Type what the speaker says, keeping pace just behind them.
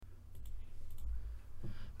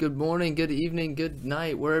good morning, good evening, good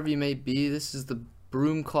night, wherever you may be. This is the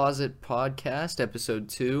Broom Closet Podcast, Episode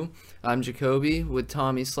 2. I'm Jacoby with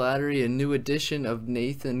Tommy Slattery, a new edition of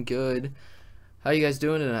Nathan Good. How you guys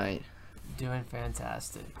doing tonight? Doing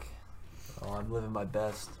fantastic. Oh, I'm living my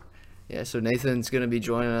best. Yeah, so Nathan's going to be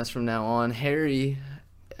joining us from now on. Harry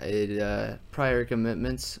had prior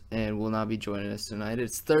commitments and will not be joining us tonight.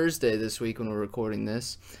 It's Thursday this week when we're recording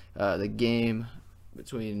this. The game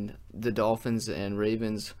between the Dolphins and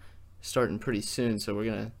Ravens starting pretty soon, so we're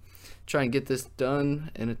going to try and get this done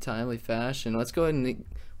in a timely fashion. Let's go ahead and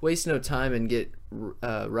waste no time and get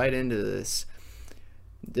right into this.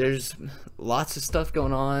 There's lots of stuff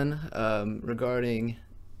going on regarding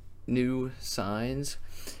new signs,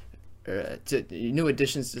 new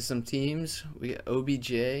additions to some teams. We got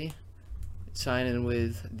OBJ signing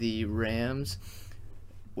with the Rams.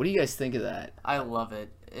 What do you guys think of that? I love it.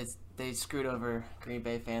 They screwed over Green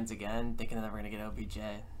Bay fans again, thinking they're never going to get OBJ.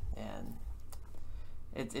 And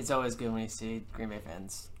it's always good when you see Green Bay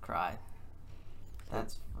fans cry.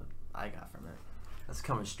 That's what I got from it. That's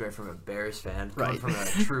coming straight from a Bears fan. Right. Coming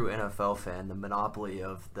from a true NFL fan. The monopoly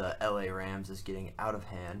of the LA Rams is getting out of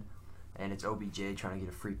hand. And it's OBJ trying to get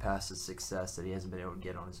a free pass to success that he hasn't been able to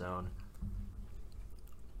get on his own.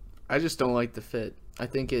 I just don't like the fit. I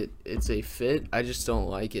think it's a fit. I just don't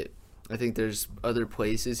like it. I think there's other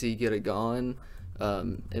places he could have gone.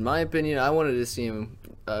 In my opinion, I wanted to see him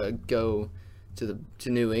go to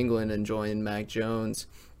New England and join Mac Jones,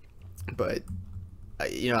 but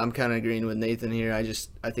I'm kind of agreeing with Nathan here.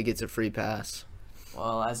 I think it's a free pass.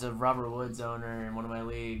 Well, as a Robert Woods owner in one of my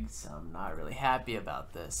leagues, I'm not really happy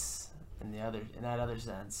about this in that other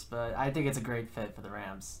sense. But I think it's a great fit for the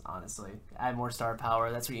Rams. Honestly, add more star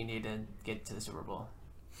power. That's what you need to get to the Super Bowl.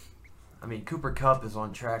 I mean, Cooper Kupp is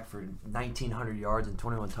on track for 1,900 yards and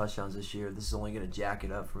 21 touchdowns this year. This is only going to jack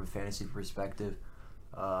it up from a fantasy perspective.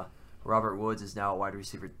 Robert Woods is now a wide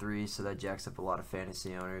receiver 3, so that jacks up a lot of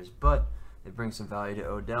fantasy owners. But it brings some value to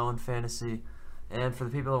Odell in fantasy. And for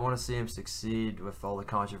the people that want to see him succeed with all the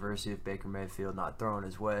controversy of Baker Mayfield not throwing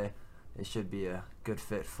his way, it should be a good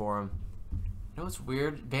fit for him. You know what's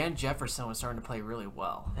weird? Van Jefferson was starting to play really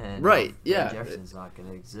well. And Right, yeah. Van Jefferson's not going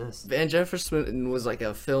to exist. Van Jefferson was like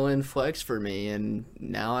a fill-in flex for me, and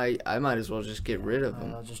now I might as well just get rid of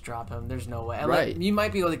him. I'll just drop him. There's no way. Right. You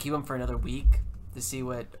might be able to keep him for another week to see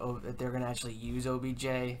if they're going to actually use OBJ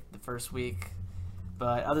the first week.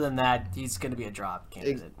 But other than that, he's going to be a drop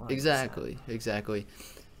candidate. 100%. Exactly.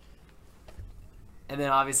 And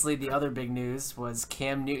then obviously the other big news was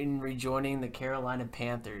Cam Newton rejoining the Carolina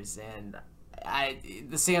Panthers, and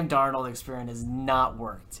the Sam Darnold experiment has not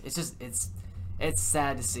worked. It's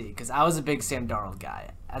sad to see because I was a big Sam Darnold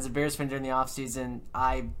guy. As a Bears fan during the offseason,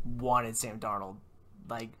 I wanted Sam Darnold.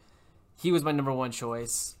 Like, he was my number one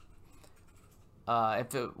choice.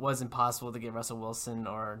 If it wasn't possible to get Russell Wilson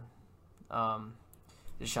or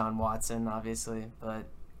Deshaun Watson, obviously, but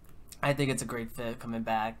I think it's a great fit coming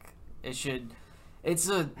back.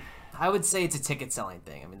 I would say it's a ticket selling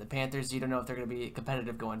thing. I mean, the Panthers, you don't know if they're going to be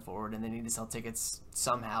competitive going forward, and they need to sell tickets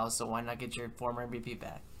somehow, so why not get your former MVP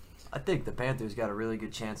back? I think the Panthers got a really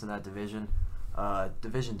good chance in that division.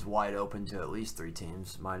 Division's wide open to at least 3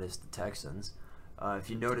 teams, minus the Texans. If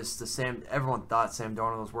you notice, everyone thought Sam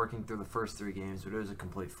Darnold was working through the first 3 games, but it was a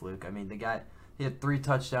complete fluke. I mean, the guy, he had 3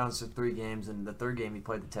 touchdowns to 3 games, and the 3rd game he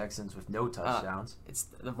played the Texans with no touchdowns. It's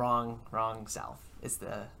the wrong South. It's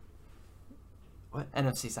the What?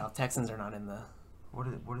 NFC South. Texans are not in the. What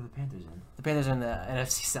are the Panthers in? The Panthers are in the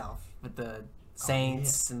NFC South with the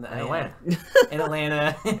Saints and the Atlanta. In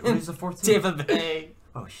Atlanta. Who's the 4th team? Tampa Bay.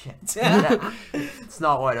 Oh shit! It's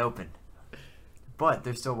not wide open, but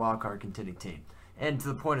they're still a wild card contending team. And to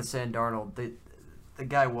the point of Sam Darnold, the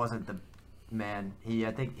guy wasn't the man.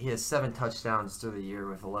 I think he has 7 touchdowns through the year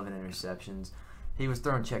with 11 interceptions. He was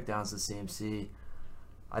throwing checkdowns to CMC.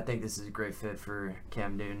 I think this is a great fit for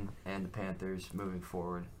Cam Newton and the Panthers moving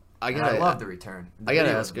forward. I love the return. I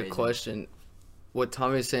gotta ask a question. What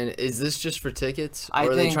Tommy was saying, is this just for tickets,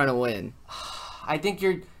 or are they trying to win? I think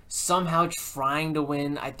you're somehow trying to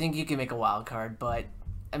win. I think you can make a wild card, but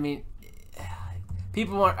I mean,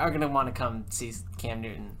 people are going to want to come see Cam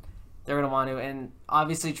Newton. They're going to want to, and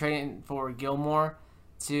obviously trading for Gilmore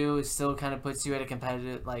too still kind of puts you at a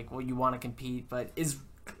competitive, like, well, you want to compete, but is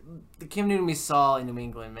the Cam Newton we saw in New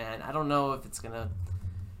England, man, I don't know if it's going to,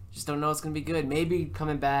 just don't know it's going to be good. Maybe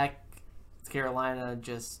coming back to Carolina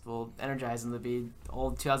just will energize him to be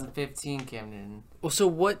old 2015 Cam Newton. Well, so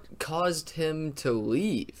what caused him to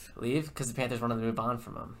leave? Leave? Because the Panthers wanted to move on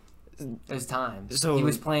from him. It was time. So he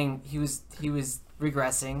was playing. He was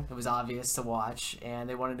regressing. It was obvious to watch, and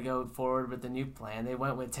they wanted to go forward with the new plan. They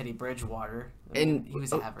went with Teddy Bridgewater, and he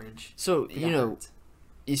was average. So you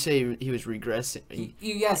say he was regressing.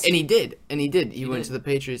 Yes, and he did. He went to the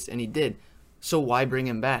Patriots, and he did. So why bring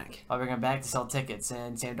him back? I'll bring him back to sell tickets,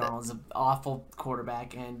 and Sam Darnold's an awful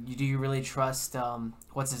quarterback. And do you really trust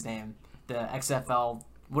what's his name? The XFL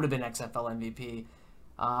would have been XFL MVP.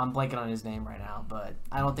 I'm blanking on his name right now, but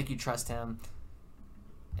I don't think you trust him.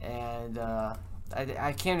 And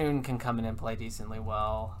Cam Newton can come in and play decently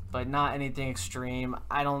well, but not anything extreme.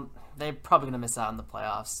 They're probably gonna miss out on the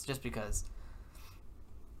playoffs just because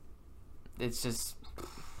it's just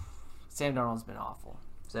Sam Darnold's been awful.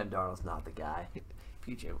 Sam Darnold's not the guy. It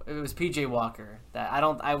was PJ Walker that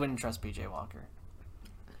I wouldn't trust PJ Walker.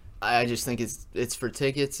 I just think it's for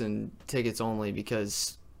tickets and tickets only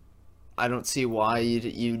because I don't see why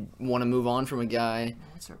you want to move on from a guy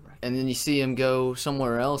and then you see him go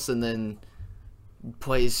somewhere else and then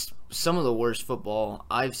plays some of the worst football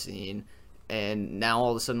I've seen, and now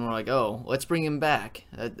all of a sudden we're like, oh, let's bring him back.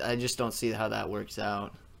 I just don't see how that works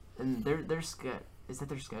out. And is that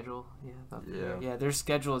their schedule? Yeah. Their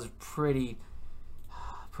schedule is pretty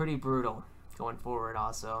brutal going forward.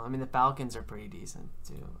 Also, I mean the Falcons are pretty decent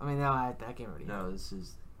too. I mean that game already. No, this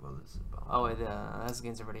is about. Oh, those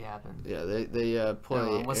games already happened. Yeah, they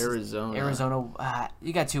play Arizona. Arizona,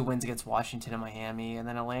 you got 2 wins against Washington and Miami, and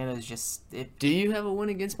then Atlanta is just. Do you have a win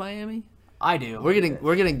against Miami? I do.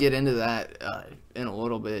 We're gonna get into that in a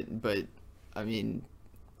little bit, but I mean,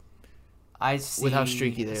 with how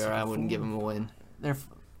streaky they are, I wouldn't give them a win. They're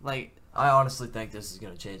like. I honestly think this is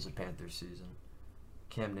gonna change the Panthers' season.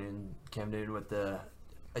 Cam Newton with the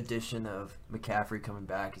addition of McCaffrey coming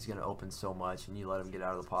back is going to open so much, and you let him get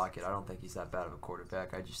out of the pocket. I don't think he's that bad of a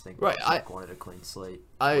quarterback. I just think I wanted a clean slate.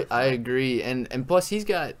 I agree, and plus he's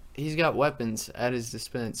got weapons at his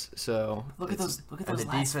dispense. So look at those. And the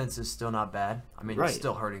defense is still not bad. I mean, he's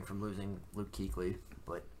still hurting from losing Luke Kuechly,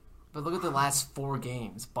 but look at the last 4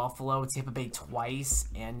 games: Buffalo, Tampa Bay twice,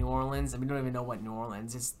 and New Orleans. And we don't even know what New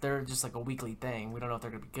Orleans is. They're just like a weekly thing. We don't know if they're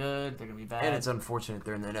going to be good. They're going to be bad. And it's unfortunate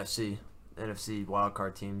they're in the NFC. The NFC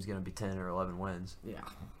wildcard team is going to be 10 or 11 wins. Yeah.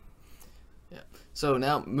 So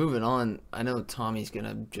now moving on, I know Tommy's going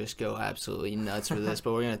to just go absolutely nuts for this,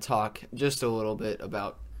 but we're going to talk just a little bit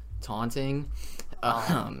about taunting.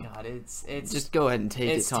 Oh my God, it's just go ahead and take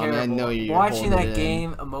it, Tommy. Terrible. I know you're watching that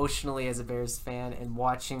game emotionally as a Bears fan, and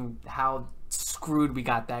watching how screwed we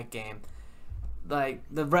got that game. Like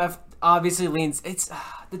the ref obviously leans. It's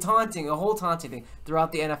the whole taunting thing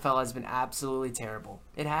throughout the NFL has been absolutely terrible.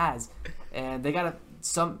 It has, and they gotta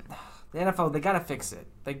the NFL. They gotta fix it.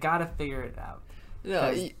 They gotta figure it out.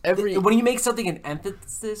 Yeah, when you make something an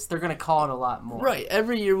emphasis, they're gonna call it a lot more. Right.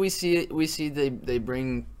 Every year we see they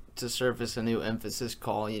bring to surface a new emphasis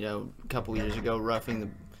call. A couple years ago,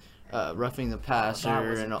 roughing the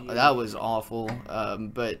passer, that was awful.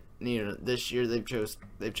 But this year they've chose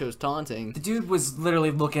taunting. The dude was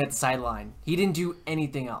literally looking at the sideline. He didn't do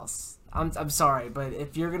anything else. I'm sorry, but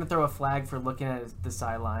if you're gonna throw a flag for looking at the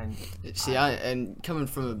sideline, and coming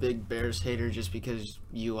from a big Bears hater, just because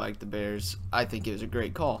you like the Bears, I think it was a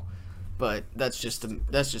great call. But that's just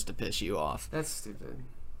to piss you off. That's stupid.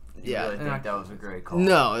 Yeah, I think that was a great call.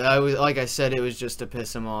 No, like I said, it was just to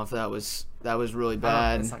piss him off. That was really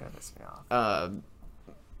bad. That's not gonna piss me off.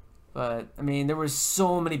 But I mean, there were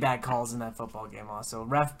so many bad calls in that football game. Also,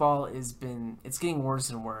 ref ball it's getting worse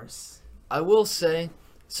and worse. I will say,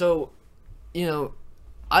 so,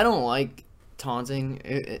 I don't like taunting.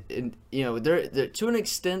 There to an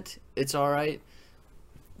extent, it's all right.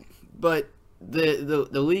 But the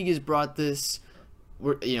league has brought this.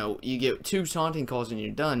 You get 2 taunting calls and you're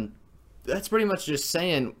done. That's pretty much just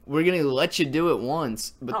saying we're gonna let you do it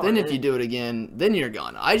once, but then if you do it again, then you're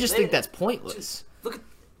gone. I just think that's pointless. Look at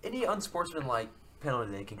any unsportsmanlike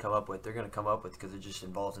penalty they can come up with. They're gonna come up with because it just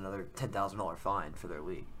involves another $10,000 fine for their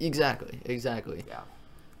league. Exactly. Yeah,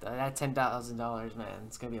 that $10,000, man,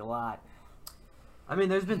 it's gonna be a lot. I mean,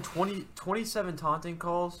 there's been 27 taunting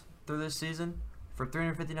calls through this season for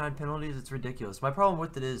 359 penalties. It's ridiculous. My problem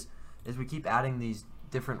with it is we keep adding these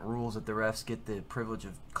different rules that the refs get the privilege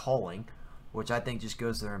of calling, which I think just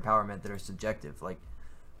goes to their empowerment that are subjective. Like,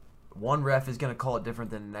 one ref is going to call it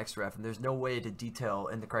different than the next ref, and there's no way to detail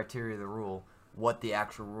in the criteria of the rule what the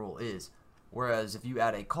actual rule is. Whereas if you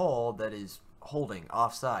add a call that is holding,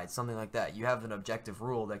 offside, something like that, you have an objective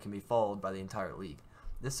rule that can be followed by the entire league.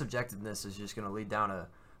 This subjectiveness is just going to lead down a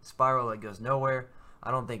spiral that goes nowhere.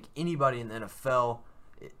 I don't think anybody in the NFL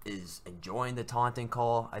is enjoying the taunting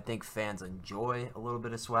call. I think fans enjoy a little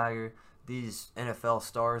bit of swagger. these NFL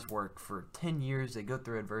stars work for 10 years. They go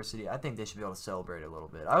through adversity. I think they should be able to celebrate a little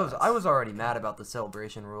bit. I was already mad about the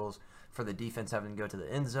celebration rules for the defense having to go to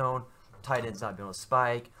the end zone, tight ends not being able to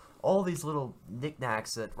spike. All these little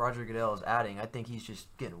knickknacks that Roger Goodell is adding, I think he's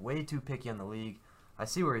just getting way too picky on the league. I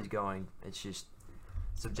see where he's going. It's just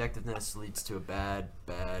subjectiveness leads to a bad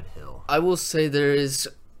hill. I will say there is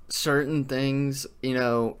certain things,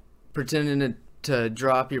 pretending to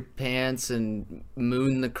drop your pants and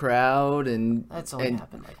moon the crowd and That's only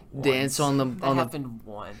happened like once. Dance on the happened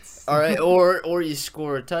once. All right, or you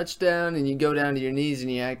score a touchdown and you go down to your knees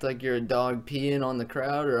and you act like you're a dog peeing on the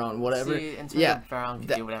crowd or on whatever. See, Antonio Brown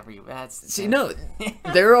can do whatever you.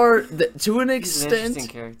 There are to an He's an interesting extent.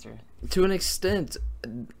 character. To an extent,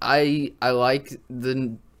 I like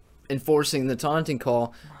the enforcing the taunting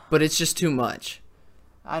call, but it's just too much.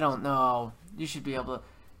 I don't know. You should be able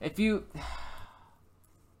to.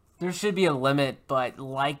 There should be a limit, but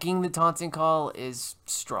liking the taunting call is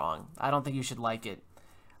strong. I don't think you should like it.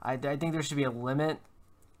 I think there should be a limit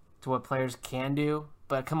to what players can do.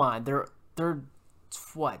 But come on, they're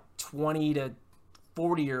what, 20 to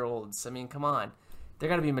 40-year-olds. I mean, come on, they're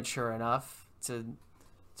gotta be mature enough to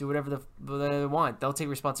do whatever they want. They'll take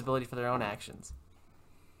responsibility for their own actions.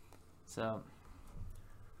 So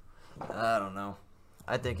I don't know.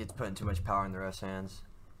 I think it's putting too much power in the refs' hands.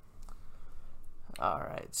 all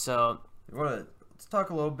right, so Let's talk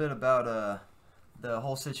a little bit about the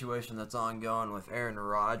whole situation that's ongoing with Aaron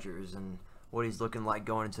Rodgers and what he's looking like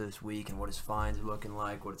going into this week and what his fines are looking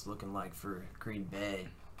like, what it's looking like for Green Bay.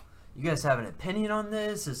 You guys have an opinion on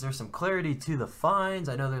this? Is there some clarity to the fines?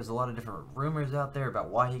 I know there's a lot of different rumors out there about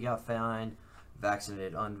why he got fined,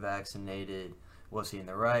 vaccinated, unvaccinated. Was he in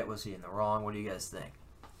the right? Was he in the wrong? What do you guys think?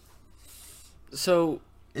 So,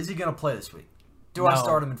 is he going to play this week? Do I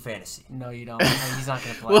start him in fantasy? no, you don't. No, he's not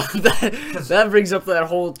gonna play. well, that brings up that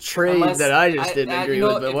whole trade that I just didn't agree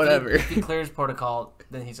with, but whatever. If he clears protocol,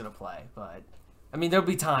 then he's gonna play. But I mean, there'll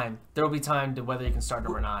be time. There'll be time to whether you can start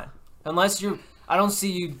him or not. Unless I don't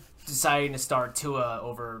see you deciding to start Tua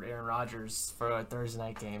over Aaron Rodgers for a Thursday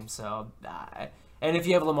night game. So, and if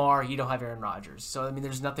you have Lamar, you don't have Aaron Rodgers. So I mean,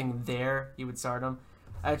 there's nothing there. You would start him.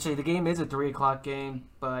 Actually, the game is a 3:00 game,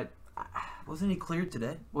 but. Wasn't he cleared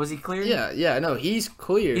today? Was he cleared? Yeah, no, he's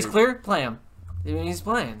cleared. He's clear? Play him. I mean, he's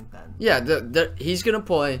playing then. Yeah, he's going to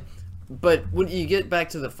play. But when you get back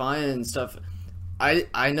to the fine and stuff,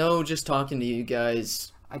 I know just talking to you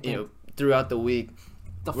guys, throughout the week,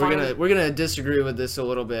 we're gonna disagree with this a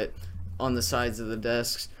little bit on the sides of the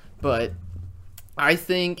desks. But I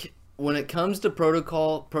think when it comes to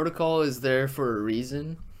protocol is there for a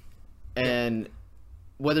reason. And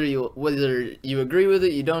whether you agree with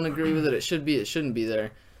it, you don't agree with it, it shouldn't be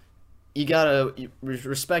there. You gotta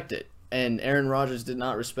respect it, and Aaron Rodgers did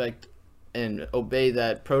not respect and obey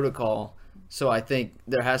that protocol, so I think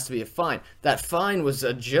there has to be a fine. That fine was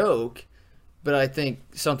a joke, but I think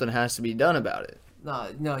something has to be done about it.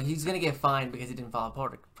 No, he's gonna get fined because he didn't follow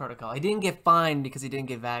protocol. He didn't get fined because he didn't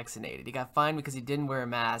get vaccinated. He got fined because he didn't wear a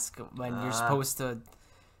mask when you're supposed to.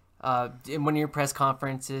 In one of your press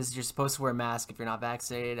conferences, you're supposed to wear a mask if you're not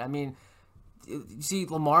vaccinated. I mean, you see,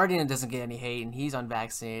 Lamar doesn't get any hate, and he's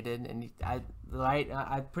unvaccinated. And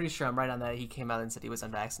I'm pretty sure I'm right on that. He came out and said he was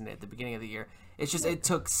unvaccinated at the beginning of the year. It's just it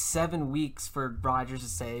took 7 weeks for Rodgers to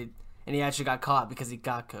say, and he actually got caught because he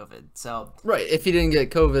got COVID. So right, if he didn't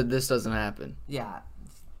get COVID, this doesn't happen. Yeah,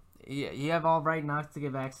 you have all right not to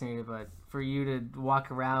get vaccinated, but for you to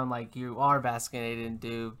walk around like you are vaccinated and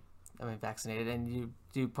you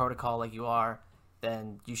do protocol like you are,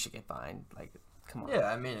 then you should get fined. Like, come on.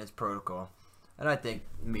 Yeah, I mean, it's protocol. And I think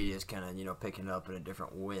media's kind of, picking it up in a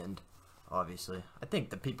different wind, obviously. I think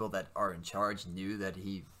the people that are in charge knew that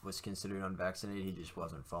he was considered unvaccinated. He just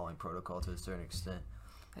wasn't following protocol to a certain extent.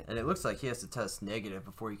 And it looks like he has to test negative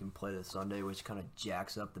before he can play this Sunday, which kind of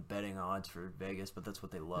jacks up the betting odds for Vegas, but that's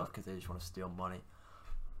what they love because they just want to steal money.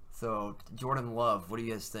 So, Jordan Love, what do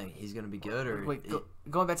you guys think? He's going to be good? Or Wait,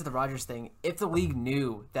 going back to the Rodgers thing, if the league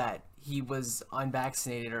knew that he was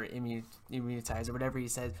unvaccinated or immunized or whatever he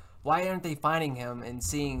said, why aren't they finding him and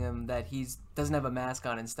seeing him that he doesn't have a mask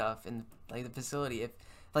on and stuff in the facility? If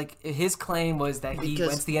his claim was that he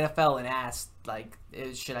went to the NFL and asked,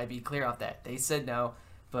 should I be clear off that? They said no,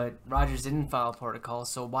 but Rodgers didn't file protocol,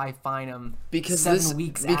 so why fine him 7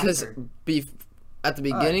 weeks after? At the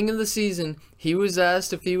beginning of the season, he was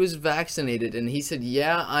asked if he was vaccinated, and he said,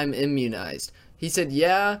 yeah, I'm immunized. He said,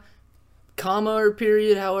 yeah, comma or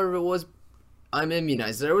period, however it was, I'm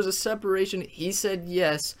immunized. There was a separation. He said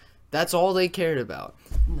yes. That's all they cared about.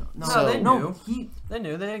 They knew. They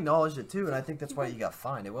knew. They acknowledged it, too, and I think that's why he got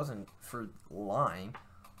fined. It wasn't for lying.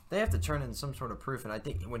 they have to turn in some sort of proof. And I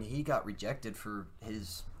think when he got rejected for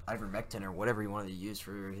his ivermectin or whatever he wanted to use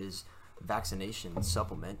for his vaccination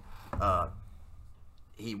supplement,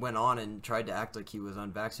 he went on and tried to act like he was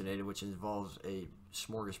unvaccinated, which involves a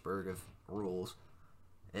smorgasbord of rules.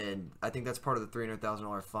 And I think that's part of the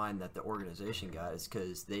 $300,000 fine that the organization got, is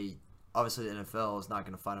because obviously the NFL is not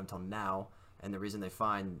going to fine him until now, and the reason they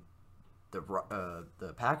fined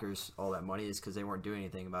the Packers all that money is because they weren't doing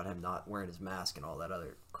anything about him not wearing his mask and all that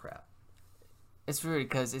other crap. It's weird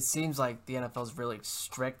because it seems like the NFL is really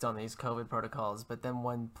strict on these COVID protocols, but then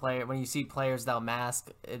when you see players without masks,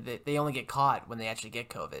 they only get caught when they actually get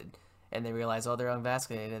COVID, and they realize, oh, they're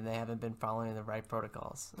unvaccinated and they haven't been following the right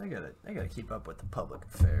protocols. They gotta keep up with the public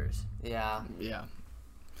affairs. Yeah. Yeah.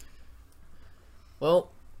 Well,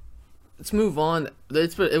 let's move on.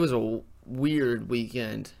 It was a weird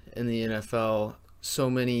weekend in the NFL. So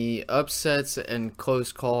many upsets and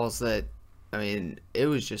close calls that, I mean, it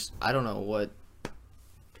was just, I don't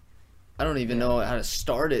even know how to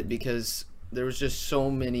start it, because there was just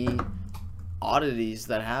so many oddities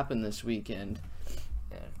that happened this weekend.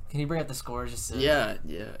 Yeah. Can you bring up the scores just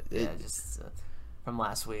from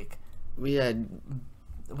last week? We had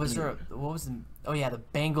the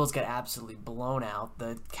Bengals got absolutely blown out.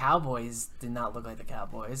 The Cowboys did not look like the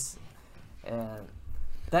Cowboys. And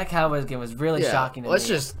that Cowboys game was really shocking to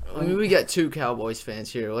me. We got two Cowboys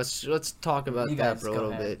fans here. Let's talk about that for a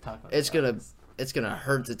little bit. It's gonna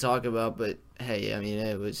hurt to talk about, but hey, I mean,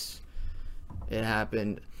 it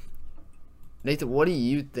happened. Nathan, what do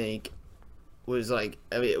you think was like?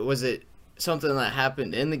 I mean, was it something that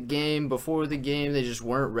happened in the game, before the game? They just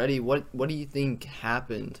weren't ready. What do you think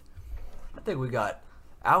happened? I think we got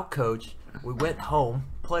out-coached. We went home,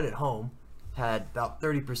 played at home, had about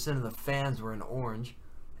 30% of the fans were in orange,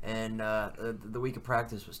 and the week of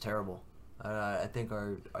practice was terrible. I think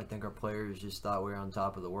our players just thought we were on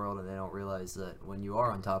top of the world, and they don't realize that when you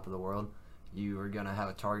are on top of the world, you are gonna have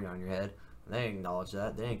a target on your head. And they didn't acknowledge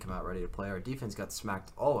that. They didn't come out ready to play. Our defense got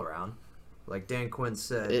smacked all around. Like Dan Quinn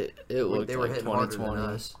said, they were hitting harder than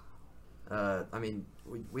us. I mean,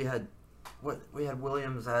 we had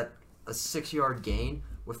Williams at a 6-yard gain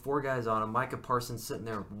with 4 guys on him. Micah Parsons sitting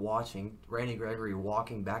there watching. Randy Gregory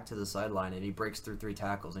walking back to the sideline, and he breaks through 3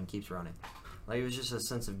 tackles and keeps running. Like, it was just a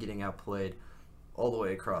sense of getting outplayed all the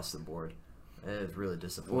way across the board. It was really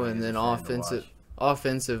disappointing. Well, and then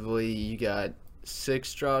offensively, you got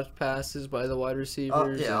 6 dropped passes by the wide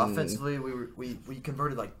receivers. Offensively, we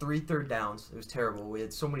converted like 3 third downs. It was terrible. We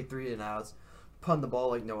had so many 3-and-outs, punned the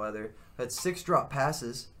ball like no other. Had 6 drop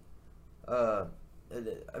passes.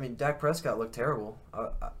 I mean, Dak Prescott looked terrible.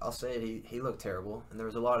 I'll say it. He looked terrible, and there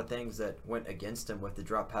was a lot of things that went against him with the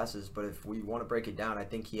drop passes. But if we want to break it down, I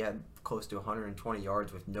think he had close to 120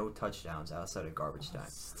 yards with no touchdowns outside of garbage time.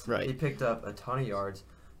 Right. He picked up a ton of yards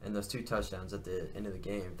and those 2 touchdowns at the end of the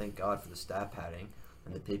game. Thank God for the stat padding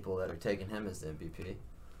and the people that are taking him as the MVP.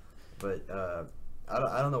 But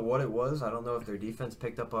I don't know what it was. I don't know if their defense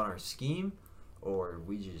picked up on our scheme or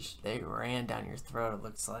they ran down your throat. It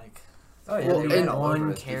looks like. Oh yeah, they ran all over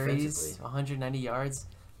 1 us carries, 190 yards.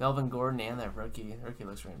 Melvin Gordon and that rookie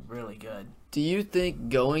looks really good. Do you think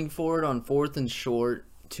going for it on 4th and short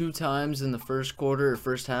 2 times in the first quarter or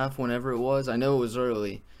first half, whenever it was? I know it was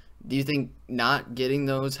early. Do you think not getting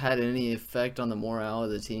those had any effect on the morale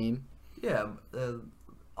of the team? Yeah,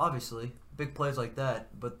 obviously, big plays like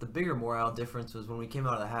that. But the bigger morale difference was when we came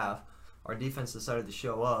out of the half, our defense decided to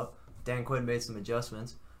show up. Dan Quinn made some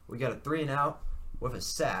adjustments. We got a 3-and-out with a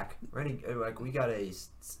sack.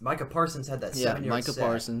 Micah Parsons had that 7-yard Micah sack.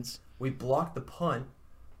 Parsons. We blocked the punt,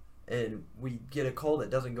 and we get a call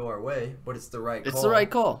that doesn't go our way, but it's the right call. It's the right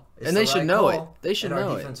call. And they should know it. They should know it.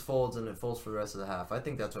 And our defense folds, and it folds for the rest of the half. I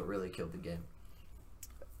think that's what really killed the game.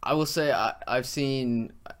 I will say I've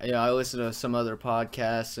seen, I listen to some other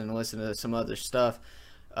podcasts and listen to some other stuff.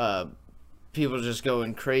 People just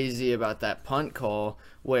going crazy about that punt call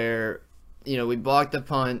where, we blocked the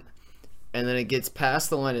punt, and then it gets past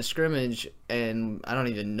the line of scrimmage, and I don't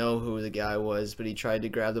even know who the guy was, but he tried to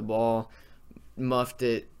grab the ball, muffed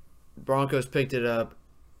it. Broncos picked it up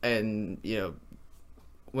and,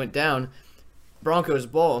 went down. Broncos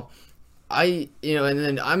ball. And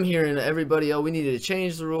then I'm hearing everybody, we needed to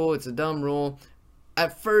change the rule. It's a dumb rule.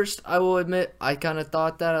 At first, I will admit, I kind of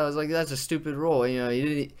thought that. I was like, that's a stupid rule. They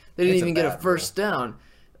didn't even get a first down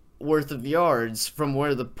worth of yards from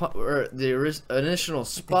where the initial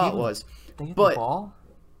spot was. They gave him the ball?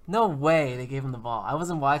 No way they gave him the ball. I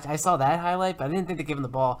wasn't watching. I saw that highlight, but I didn't think they gave him the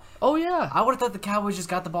ball. Oh, yeah. I would have thought the Cowboys just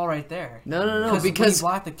got the ball right there. No. Because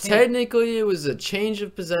technically it was a change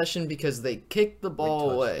of possession because they kicked the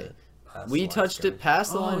ball away. We touched it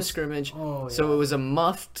past the line of scrimmage, so it was a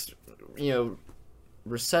muffed,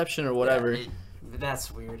 reception or whatever. Yeah,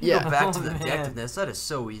 That's weird. Yeah. Go back to the Man. objectiveness. That is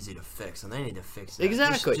so easy to fix, and they need to fix that.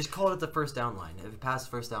 Exactly. Just call it the first down line. If it passed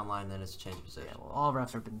the first down line, then it's a change of position. Yeah, well, all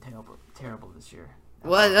refs have been terrible this year.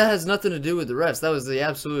 Well, that has nothing to do with the refs. That was the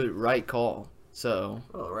absolute right call. So.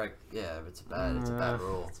 Oh, right. Yeah, it's a bad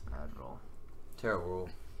rule. It's a bad rule. Terrible rule.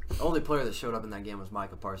 The only player that showed up in that game was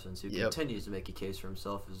Micah Parsons, who Yep. continues to make a case for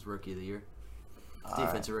himself as Rookie of the Year.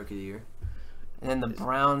 Defensive Rookie of the Year. And then the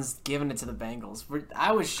Browns giving it to the Bengals.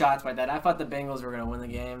 I was shocked by that. I thought the Bengals were going to win the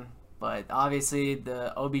game. But obviously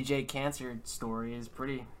the OBJ cancer story is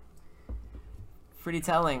pretty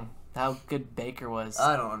telling how good Baker was.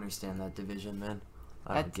 I don't understand that division, man.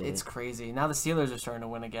 I don't get It's it. crazy. Now the Steelers are starting to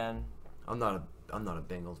win again. I'm not a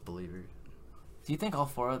Bengals believer. Do you think all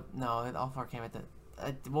four came at the...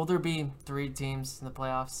 will there be 3 teams in the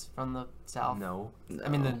playoffs from the South? No. I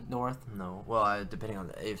mean the North? No. Well, depending on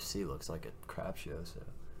the AFC, looks like a crap show. So.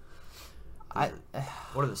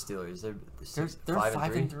 What are the Steelers? They're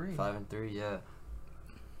 5-3. 5-3. Yeah.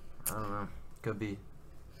 I don't know. Could be.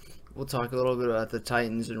 We'll talk a little bit about the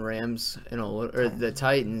Titans and Rams the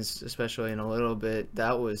Titans especially in a little bit.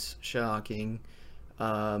 That was shocking.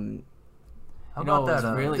 How You about know, it was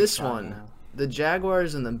that? really this shocking. one, the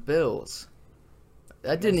Jaguars and the Bills.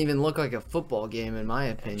 That didn't even look like a football game, in my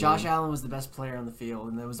opinion. Josh Allen was the best player on the field,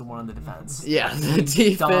 and there was the one on the defense. Yeah, the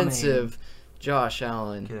defensive Josh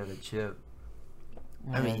Allen. Could have a chip.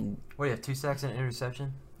 I mean, What do you have? 2 sacks and an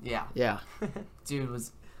interception? yeah, yeah. dude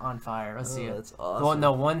was on fire. Let's see it. That's awesome. Well,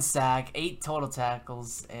 no, 1 sack, 8 total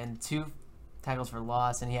tackles, and 2 tackles for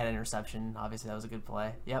loss, and he had an interception. Obviously, that was a good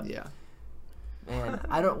play. Yep. Yeah. Man,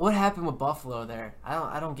 what happened with Buffalo there?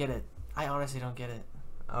 I don't get it. I honestly don't get it.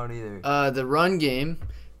 I don't either. The run game,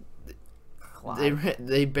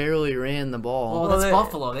 they barely ran the ball. Well, that's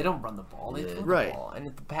Buffalo. They don't run the ball. They Yeah. throw Right. the ball. And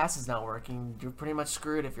if the pass is not working, you're pretty much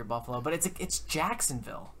screwed if you're Buffalo. But it's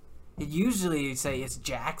Jacksonville. It usually you say it's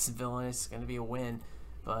Jacksonville and it's going to be a win.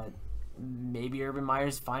 But maybe Urban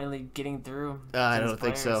Meyer's finally getting through. I to his don't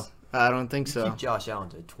think so. players. I don't think You so. keep Josh Allen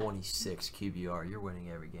to 26 QBR, you're winning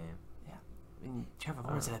every game. I mean, Trevor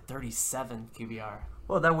Lawrence had a 37 QBR.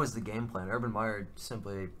 Well, that was the game plan. Urban Meyer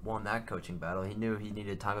simply won that coaching battle. He knew he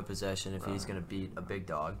needed time of possession if he's going to beat a big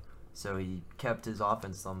dog. So he kept his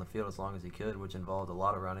offense on the field as long as he could, which involved a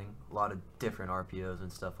lot of running, a lot of different RPOs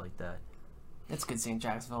and stuff like that. It's good seeing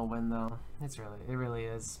Jacksonville win, though. It really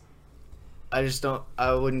is. I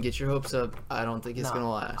wouldn't get your hopes up. I don't think it's No, going to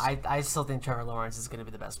last. I still think Trevor Lawrence is going to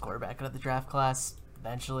be the best quarterback out of the draft class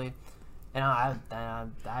eventually. And I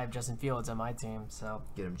have Justin Fields on my team, so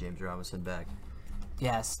Get him James Robinson back.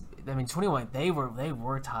 yes. I mean, 21. They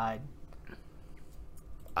were tied.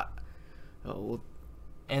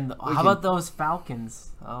 And how about those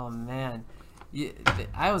Falcons? Oh man,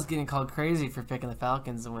 I was getting called crazy for picking the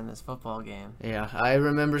Falcons to win this football game. Yeah, I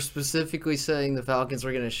remember specifically saying the Falcons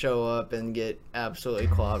were going to show up and get absolutely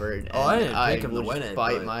clobbered. Oh, I and didn't pick 'em to would win just it,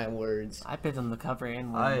 bite but- my words. I picked them to cover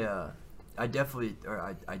and win. I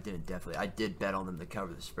did bet on them to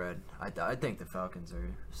cover the spread. I think the Falcons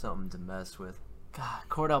are something to mess with. God,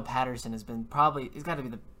 Cordell Patterson has been he's got to be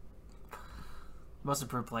the most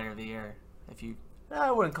improved player of the year.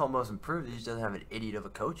 I wouldn't call him most improved. He just doesn't have an idiot of a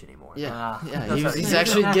coach anymore. Yeah, That's he's right.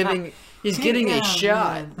 actually getting a Yeah,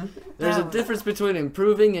 shot. man. There's a difference between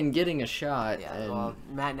improving and getting a shot. Yeah, and well,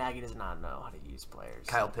 Matt Nagy does not know how to use players.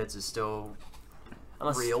 Kyle Pitts is still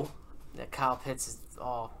Unless, real. Yeah, Kyle Pitts is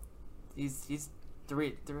he's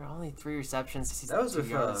only 3 receptions. He's That was 2 with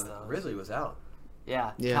yards, though. Ridley was out.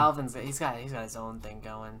 Yeah, Yeah. Calvin's he's got his own thing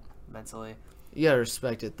going mentally. You gotta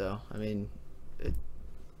respect it, though. I mean,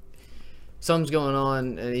 something's going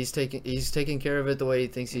on, and he's taking care of it the way he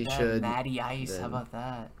thinks he That should. Matty Ice, how then- about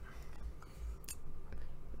that?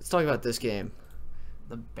 Let's talk about this game.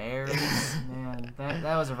 The Bears, man,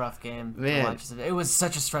 that was a rough game Man. to watch. It was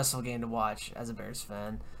such a stressful game to watch as a Bears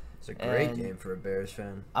fan. It's a great great game game for a Bears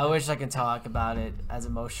fan. I wish I could talk about it as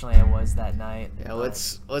emotionally I was that night. Yeah,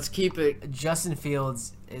 but let's keep it. Justin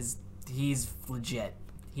Fields he's legit.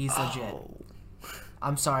 He's legit. Oh.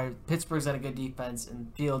 I'm sorry, Pittsburgh's got a good defense,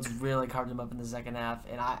 and Fields really carved him up in the second half,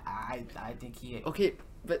 and I think Okay,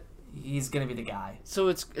 but he's gonna be the guy. so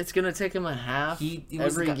it's gonna take him a half He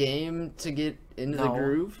was every the guy- game to get into the No.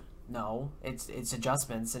 groove. No, it's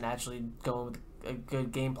adjustments and actually going with a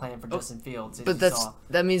good game plan for Justin Fields. as But you saw.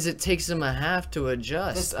 that means it takes him a half to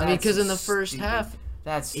adjust. I mean, That's because in the first stupid. half,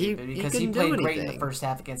 That's he stupid because he couldn't do played great in the anything. first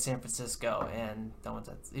half against San Francisco, and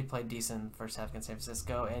he played decent in the first half against San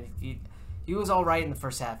Francisco, and he was all right in the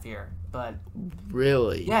first half here. But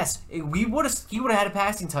really, yes, he would have had a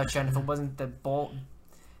passing touchdown if it wasn't the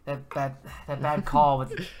that bad call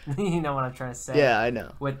with you know what I'm trying to say. Yeah, I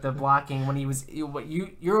know. With the blocking when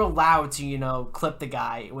you're allowed to clip the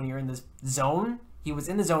guy when you're in this zone. He was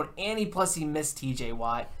in the zone and he missed TJ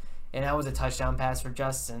Watt. And that was a touchdown pass for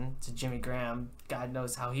Justin to Jimmy Graham. God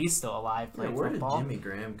knows how he's still alive playing football. Where did Jimmy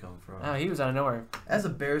Graham come from? Oh, he was out of nowhere. As a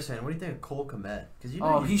Bears fan, what do you think of Cole Kmet? Because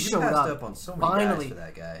he showed passed up on so many guys for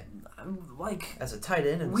that guy. As a tight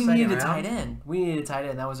end in the second round. We needed a tight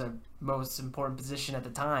end. That was our most important position at the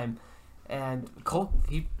time. And Cole,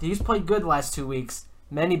 he's played good the last 2 weeks.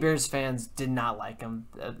 Many Bears fans did not like him.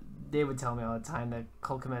 They would tell me all the time that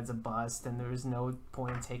Cole Kmet's a bust and there was no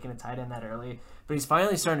point in taking a tight end that early. But he's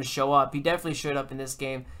finally starting to show up. He definitely showed up in this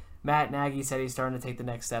game. Matt Nagy said he's starting to take the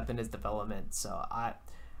next step in his development. So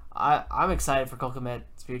I'm excited for Cole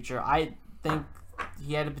Kmet's future. I think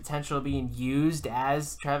he had the potential of being used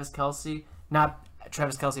as Travis Kelce. Not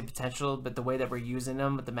Travis Kelce potential, but the way that we're using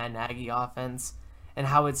him with the Matt Nagy offense and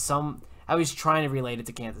how he's trying to relate it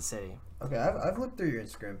to Kansas City. Okay, I've looked through your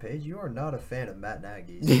Instagram page. You are not a fan of Matt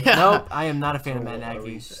Nagy. So. Yeah. Nope, I am not a fan of Matt Nagy. Are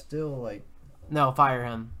we still like... No, fire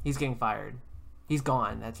him. He's getting fired. He's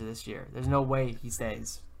gone after this year. There's no way he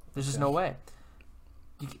stays. There's just no way.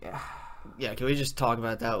 Yeah, can we just talk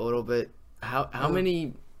about that a little bit? How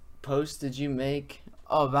many posts did you make?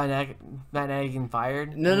 Oh, Matt Nagy getting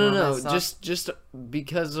fired? No. Just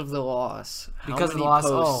because of the loss. Because of the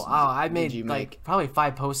loss. I made make? probably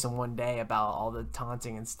 5 posts in one day about all the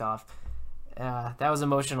taunting and stuff. That was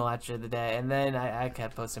emotional after the day, and then I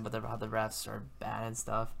kept posting about how the refs are bad and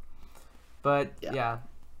stuff. But yeah.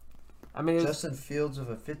 I mean, Justin Fields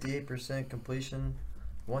with a 58% completion,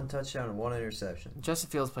 1 touchdown and 1 interception. Justin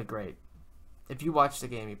Fields played great. If you watch the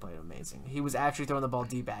game, he played amazing. He was actually throwing the ball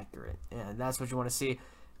deep accurate, and that's what you want to see.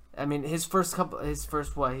 I mean, he's played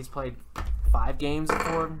 5 games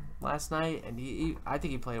before last night, and I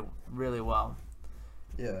think he played really well.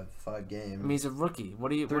 Yeah, 5 games. I mean, he's a rookie. What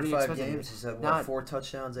do you 35 expect? games. He's had 4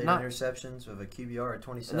 touchdowns, 8 interceptions with a QBR at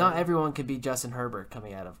 27. Not everyone could be Justin Herbert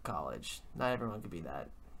coming out of college. Not everyone could be that.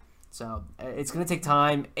 So it's going to take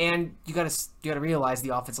time, and you got to realize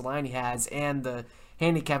the offensive line he has and the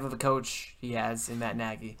handicap of a coach he has in Matt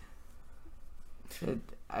Nagy.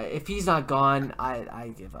 If he's not gone,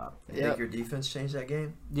 I give up. You think your defense changed that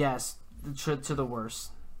game? Yes, to the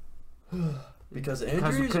worst. Because of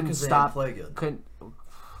injuries, couldn't because stop. They didn't play good.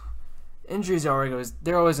 Injuries are always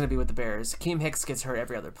going to be with the Bears. Keem Hicks gets hurt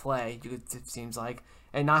every other play. It seems like,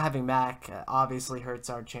 and not having Mac obviously hurts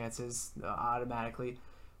our chances automatically.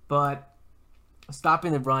 But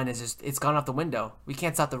stopping the run it's gone out the window. We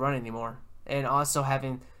can't stop the run anymore. And also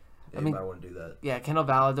having, I want to do that. Yeah, Kendall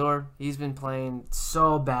Valador, he's been playing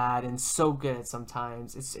so bad and so good at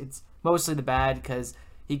sometimes. It's mostly the bad because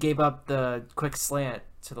he gave up the quick slant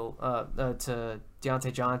to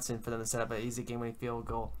Deontay Johnson for them to set up an easy game-winning field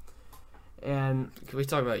goal. And can we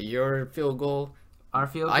talk about your field goal? Our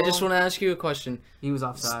field goal? I just want to ask you a question. He was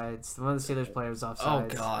offsides. One of the Steelers players was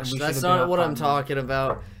offsides. Oh gosh, that's not what I'm talking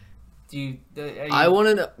about. I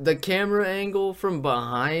wanted the camera angle from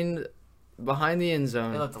behind the end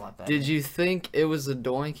zone. It looked a lot better. Did you think it was a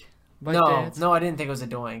doink? No, I didn't think it was a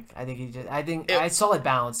doink. I saw it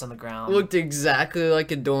bounced on the ground. Looked exactly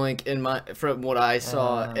like a doink from what I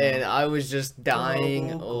saw, and I was just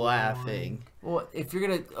dying laughing. Well, if you're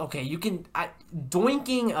gonna you can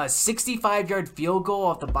doinking a 65-yard field goal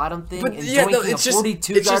off the bottom thing and doinking a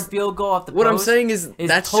 42-yard field goal off the post. What I'm saying is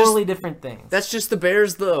that's totally different things. That's just the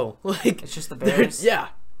Bears, though. Like it's just the Bears. Yeah,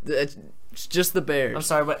 it's just the Bears. I'm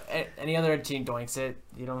sorry, but any other team doinks it,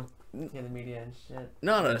 you don't hear the media and shit.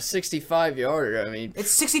 Not a 65-yarder. I mean,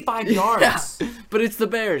 it's 65 yards. Yeah, but it's the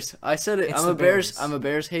Bears. I said it. I'm a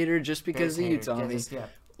Bears hater just because of you, Tommy.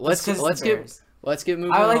 Let's get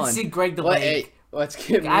moving on. I like to see Greg the Lake. Let's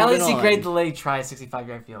get moving on. I like to see Greg the Lake try a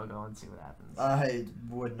 65-yard field goal and see what happens. I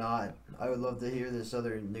would not. I would love to hear this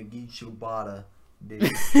other Nagin Shubata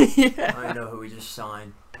dude. Yeah. I know who we just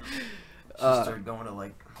signed. Just started going to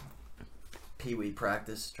like pee-wee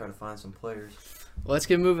practice, try to find some players. Let's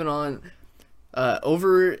get moving on.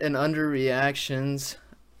 Over and under reactions.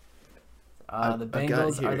 The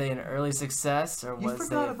Bengals, are they an early success or was they? You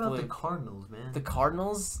forgot about the Cardinals, man. The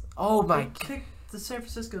Cardinals? Oh my! They kicked the San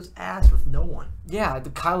Francisco's ass with no one. Yeah, the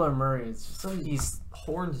Kyler Murray is he's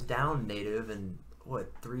horns down native and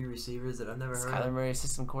 3 receivers that I've never heard. Kyler Murray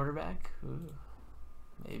system quarterback? Ooh,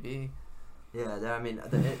 maybe. Yeah, I mean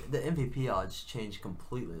the MVP odds changed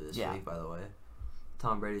completely this week. By the way,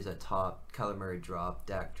 Tom Brady's at top. Kyler Murray dropped.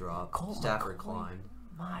 Dak dropped. Stafford climbed.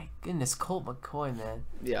 My goodness, Colt McCoy, man.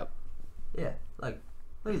 Yep. Yeah, look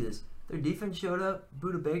at this. Their defense showed up.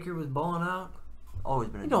 Buda Baker was balling out. Always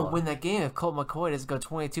been a You don't win that game if Colt McCoy doesn't go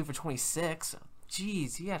 22 for 26.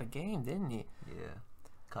 Jeez, he had a game, didn't he? Yeah.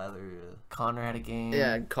 Connor had a game.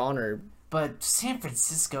 Yeah, Connor. But San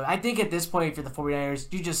Francisco, I think at this point for the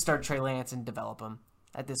 49ers, you just start Trey Lance and develop him.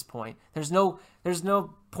 At this point, there's no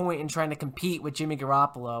point in trying to compete with Jimmy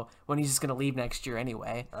Garoppolo when he's just going to leave next year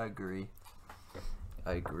anyway. I agree.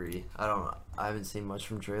 I don't know. I haven't seen much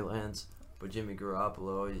from Trey Lance, but Jimmy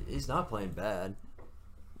Garoppolo, he's not playing bad.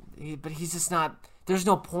 But he's just not. There's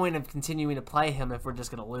no point of continuing to play him if we're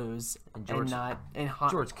just going to lose And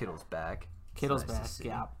George Kittle's back. Kittle's It's nice back. to see.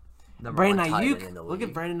 Yeah. Number Brandon one tight end in Ayuk. the Look at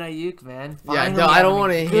league. Brandon Ayuk, man. Yeah, Finally no, I having don't a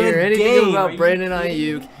want to good hear anything game. Are about you Brandon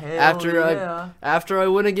kidding? Ayuk Hell after I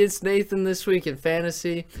went against Nathan this week in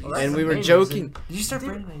fantasy, Well, that's and the we were main joking. reason. Did you start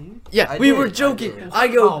Brandon Ayuk? Yeah, I we did, were I joking. did. I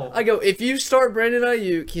Oh. go. If you start Brandon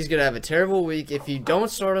Ayuk, he's gonna have a terrible week. If you don't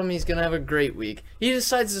start him, he's gonna have a great week. He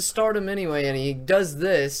decides to start him anyway, and he does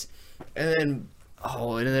this, and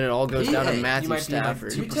then it all goes down to Hey, Matthew might be like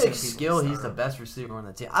Stafford. You 2% take of skill, people he's the start best receiver on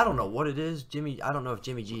the team. I don't know what it is, I don't know if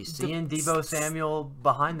Jimmy G is seeing Debo Samuel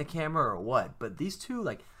behind the camera or what, but these two,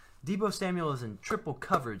 like, Debo Samuel is in triple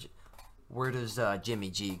coverage. Where does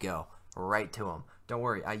Jimmy G go? Right to him. Don't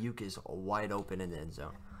worry, Ayuk is wide open in the end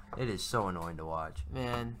zone. It is so annoying to watch.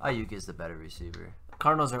 Man, Ayuk is the better receiver.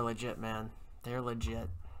 Cardinals are legit, man. They're legit.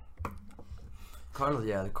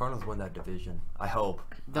 The Cardinals win that division. I hope.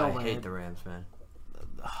 They'll I win hate it. the Rams, man.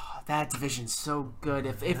 That division's so good.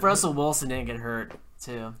 If Russell Wilson didn't get hurt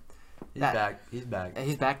too, He's back. He's back.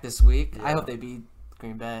 he's back this week. I Yeah. hope they beat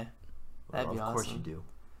Green Bay. That'd Well, be of awesome. course you do.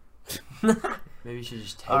 Maybe you should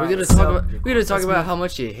just take We're Alright, gonna so talk about let's move- how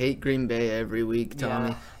much you hate Green Bay every week, Tommy.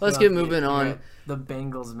 Yeah. Let's Yeah, get moving you're on. right. The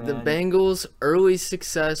Bengals, man. The Bengals' early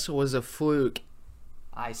success was a fluke.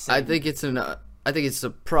 I say. I think it's a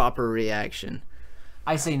proper reaction.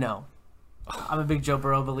 I say no. I'm a big Joe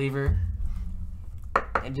Burrow believer.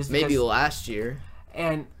 And just Maybe because, last year.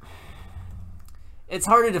 and it's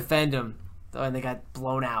hard to defend them when they got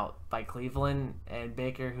blown out by Cleveland and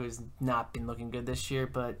Baker, who's not been looking good this year.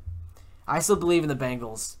 But I still believe in the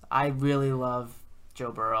Bengals. I really love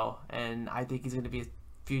Joe Burrow, and I think he's going to be a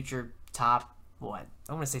future top I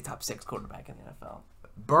want to say top 6 quarterback in the NFL.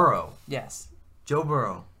 Burrow. Yes, Joe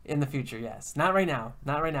Burrow. in the future. Yes, not right now.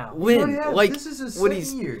 Not right now. When This is his when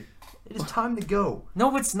second year. It is time to go.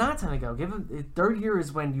 No, it's not time to go. Give him third year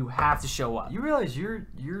is when you have to show up. You realize your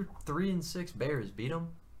 3-6 Bears beat them?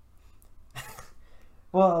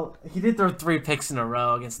 Well, he did throw 3 picks in a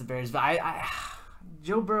row against the Bears, but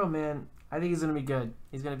Joe Burrow, man, I think he's gonna be good.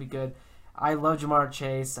 He's gonna be good. I love Jamar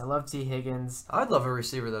Chase. I love T. Higgins. I'd love a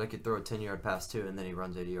receiver that I could throw a 10-yard pass to, and then he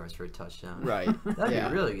runs 80 yards for a touchdown. Right. That'd Yeah.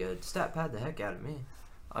 be really good. Stat pad the heck out of me.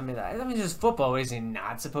 I mean, just football. Is he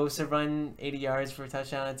not supposed to run 80 yards for a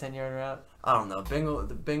touchdown on a 10-yard route? I don't know.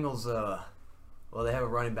 The Bengals, well, they have a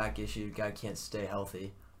running back issue. The guy can't stay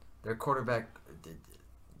healthy. Their quarterback,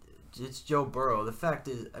 it's Joe Burrow. The fact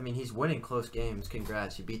is, I mean, he's winning close games.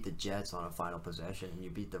 Congrats. You beat the Jets on a final possession, and you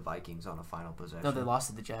beat the Vikings on a final possession. No, they lost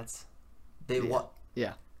to the Jets.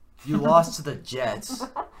 Yeah. You lost to the Jets.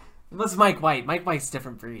 What's Mike White? Mike White's a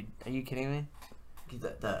different breed. Are you kidding me?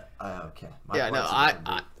 Okay. Yeah, no, White's a different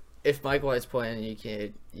breed. if Mike White's playing, you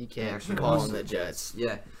can't actually call lost him the to Jets.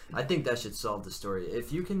 Yeah, I think that should solve the story.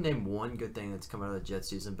 If you can name one good thing that's come out of the Jets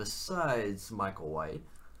season besides Michael White,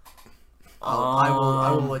 I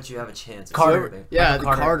will let you have a chance. At Carter. something. Yeah, Michael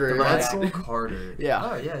Carter. the Carter. The That's- Michael Carter.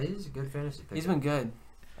 Yeah. Oh yeah, he's a good fantasy pick. He's been good.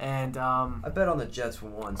 And I bet on the Jets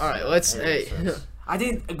once. All right, let's. Hey, I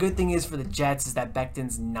think a good thing is for the Jets is that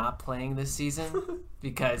Becton's not playing this season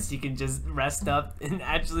because he can just rest up and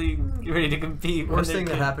actually get ready to compete. when Worst they're thing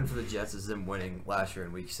that good. happened for the Jets is them winning last year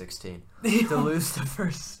in Week 16 to lose the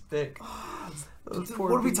first pick. Those poor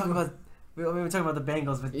What are we people. talking about? We're talking about the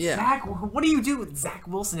Bengals, but Yeah. Zach, what do you do with Zach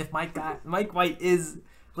Wilson if Mike White is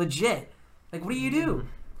legit? Like, what do?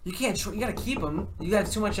 You can't. You got to keep him. You have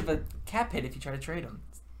too much of a cap hit if you try to trade him.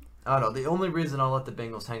 I don't know. The only reason I'll let the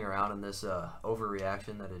Bengals hang around in this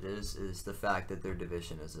overreaction that it is the fact that their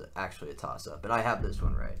division is actually a toss-up. And I have this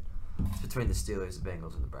one right. It's between the Steelers, the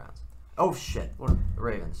Bengals, and the Browns. Oh, shit. What? The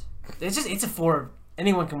Ravens. It's a 4.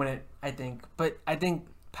 Anyone can win it, I think. But I think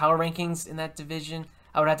power rankings in that division,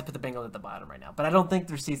 I would have to put the Bengals at the bottom right now. But I don't think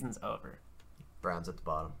their season's over. Browns at the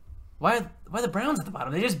bottom. Why are the Browns at the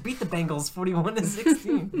bottom? They just beat the Bengals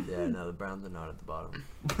 41-16. Yeah, no, the Browns are not at the bottom.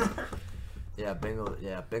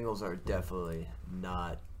 Bengals are definitely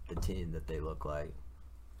not the team that they look like.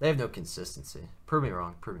 They have no consistency. Prove me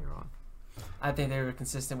wrong. I think they were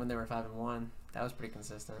consistent when they were 5-1. That was pretty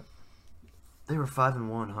consistent. They were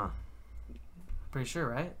 5-1, huh? Pretty sure,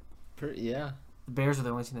 right? yeah. The Bears were the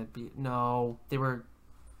only team that beat. No, they were.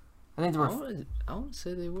 I think they were. I want to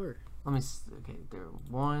say they were. Let me. Okay, they were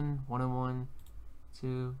 1-1.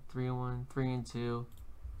 2, 3-1, 3-2,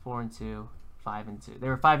 4-2, 5-2. They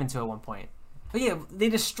were 5-2 at one point. But yeah, they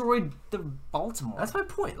destroyed the Baltimore. That's my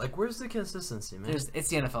point. Like, where's the consistency, man? It's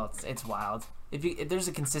the NFL. It's wild. If there's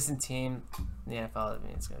a consistent team in the NFL, I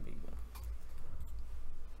mean, it's gonna be good.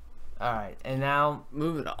 All right, and now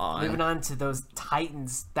Moving on to those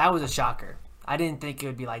Titans. That was a shocker. I didn't think it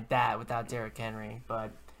would be like that without Derrick Henry,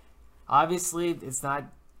 but obviously it's not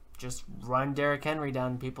just run Derrick Henry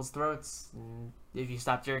down people's throats. And if you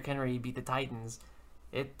stop Derrick Henry, you beat the Titans.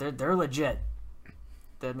 They're legit.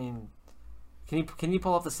 I mean, can you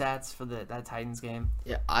pull up the stats for that Titans game?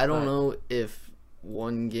 Yeah, I don't know if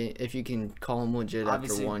you can call them legit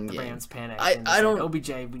Obviously, after one the game. Rams panicked. I don't. OBJ,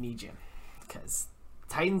 we need you because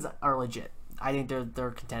Titans are legit. I think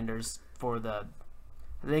they're contenders for the.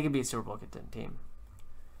 They could be a Super Bowl contender team.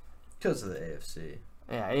 Because of the AFC.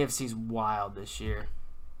 Yeah, AFC's wild this year.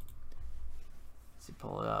 Let's see,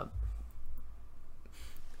 pull it up.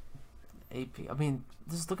 AP. I mean,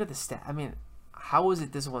 just look at the stat. I mean, how was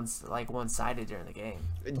it this one's like one-sided during the game?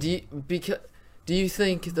 Do you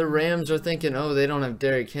think the Rams are thinking, oh, they don't have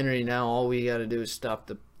Derrick Henry now? All we got to do is stop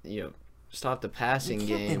the passing You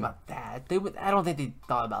can't game. think about that. I don't think they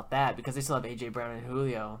thought about that because they still have AJ Brown and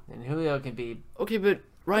Julio can be. Okay, but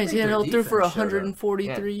Ryan think their Tannehill threw for defense showed up.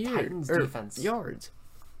 143 Titans yards. defense. Yards.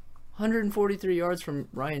 143 yards from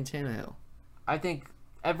Ryan Tannehill. I think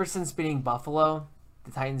ever since beating Buffalo,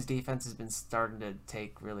 the Titans defense has been starting to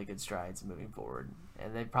take really good strides moving forward,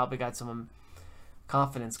 and they've probably got some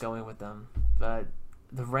confidence going with them. But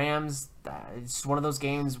the Rams, it's one of those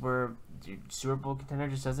games where Super Bowl contender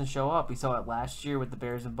just doesn't show up. We saw it last year with the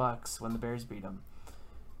Bears and Bucks when the Bears beat them.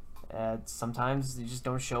 Sometimes they just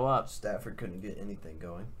don't show up. Stafford couldn't get anything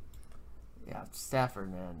going. Yeah,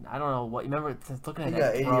 Stafford, man. I don't know what. You remember looking at He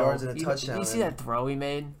that got 80 throw? yards and a touchdown, You see man. that throw he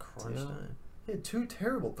made? Crunch too? time. He had 2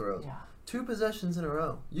 terrible throws. Yeah. 2 possessions in a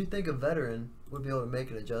row. You'd think a veteran would be able to make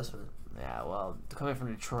an adjustment. Yeah, well, coming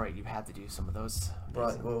from Detroit, you have to do some of those.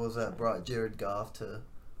 What was that? Brought Jared Goff to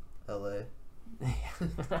L.A.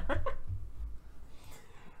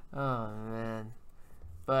 Oh man,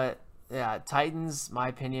 but yeah, Titans. My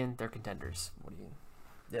opinion, they're contenders. What do you?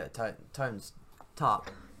 Yeah, Titans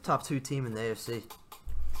top 2 team in the AFC.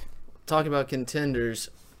 Talking about contenders,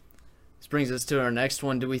 this brings us to our next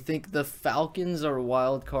one. Do we think the Falcons are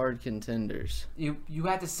wild card contenders? You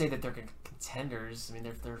have to say that they're contenders. I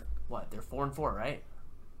mean, they're what? They're 4-4, right?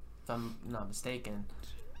 If I'm not mistaken.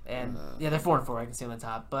 And yeah, they're 4-4. I can see on the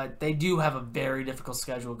top, but they do have a very difficult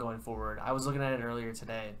schedule going forward. I was looking at it earlier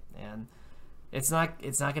today, and it's not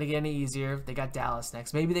going to get any easier. They got Dallas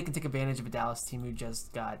next. Maybe they can take advantage of a Dallas team who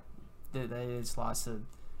just lost to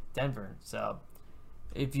Denver. So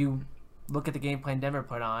if you look at the game plan Denver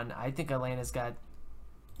put on, I think Atlanta's got.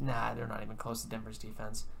 They're not even close to Denver's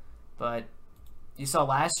defense. But you saw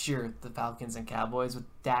last year the Falcons and Cowboys with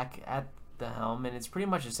Dak at the helm, and it's pretty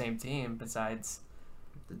much the same team besides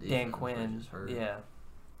Dan Quinn. Yeah.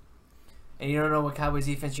 And you don't know what Cowboys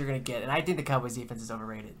defense you're going to get. And I think the Cowboys defense is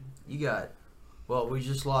overrated. We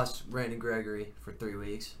just lost Randy Gregory for 3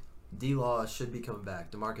 weeks. D-Law should be coming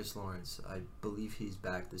back. DeMarcus Lawrence, I believe he's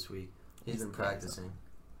back this week. He's been practicing.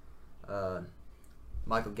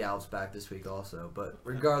 Michael Gallup's back this week also. But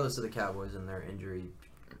regardless of the Cowboys and their injury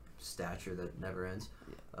stature that never ends,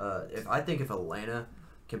 if Atlanta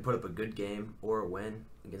can put up a good game or a win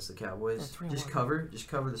against the Cowboys, just cover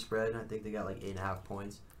the spread. And I think they got like 8.5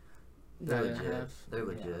 points. They're legit. They're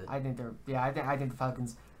legit. Yeah, I think the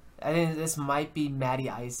Falcons. I think this might be Matty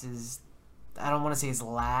Ice's. I don't want to say his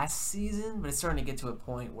last season, but it's starting to get to a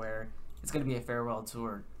point where it's going to be a farewell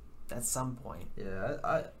tour at some point. Yeah,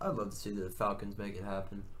 I'd love to see the Falcons make it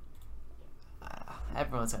happen.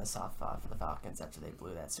 Everyone's got a soft spot for the Falcons after they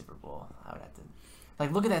blew that Super Bowl. I would have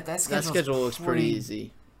to look at that. That schedule looks pretty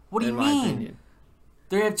easy. What do you in my mean? opinion.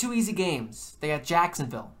 They have 2 easy games. They got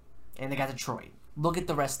Jacksonville and they got Detroit. Look at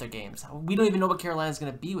the rest of their games. We don't even know what Carolina's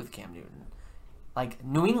going to be with Cam Newton. Like,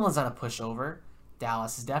 New England's not a pushover.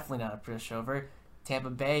 Dallas is definitely not a pushover. Tampa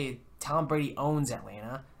Bay, Tom Brady owns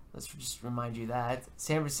Atlanta. Let's just remind you that.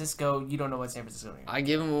 San Francisco, you don't know what San Francisco is. I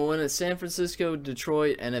give them a win at San Francisco,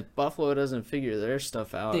 Detroit, and if Buffalo doesn't figure their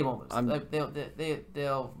stuff out, they won't lose.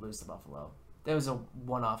 They'll lose to Buffalo. That was a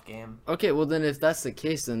one-off game. Okay, well then if that's the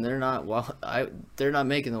case, then they're not they're not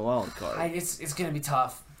making the wild card. It's gonna be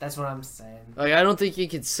tough. That's what I'm saying. Like, I don't think you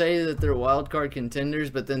could say that they're wild card contenders,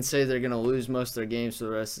 but then say they're gonna lose most of their games for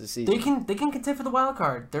the rest of the season. They can contend for the wild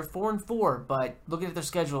card. They're 4-4, but looking at their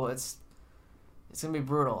schedule, it's gonna be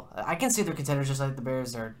brutal. I can say they're contenders just like the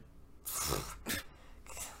Bears are.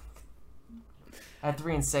 At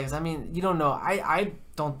 3-6, I mean, you don't know. I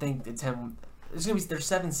don't think the 10. It's gonna be their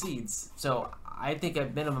 7 seeds. So I think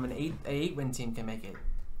at minimum an 8-win team can make it.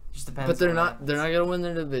 Just depends. But they're on what not. happens. They're not gonna win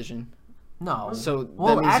their division. No. So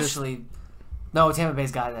Well, that means actually, no. Tampa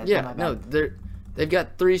Bay's got that. yeah, My no, bad. they've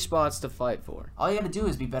got 3 spots to fight for. All you got to do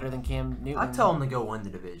is be better than Cam Newton. I tell them to go win the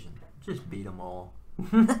division. Just beat them all.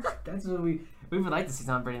 That's what we would like to see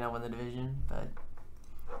Tom Brady not win the division, but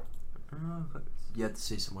You have to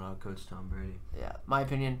see someone outcoach Tom Brady. yeah, my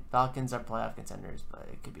opinion, Falcons are playoff contenders, but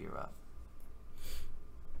it could be rough.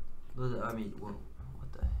 I mean, what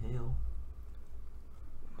the hell?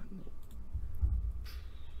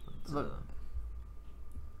 Look.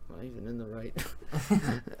 Am I even in the right?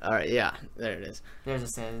 All right, yeah, there it is. There's the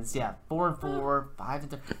Saints. Yeah, 4-4,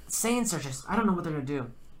 5-3. Saints are just. I don't know what they're gonna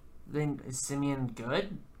do. Is Simeon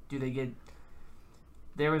good? Do they get?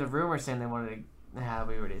 There were the rumors saying they wanted to have.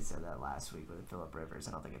 We already said that last week with Phillip Rivers.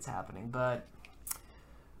 I don't think it's happening. But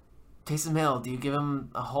Taysom Hill, do you give him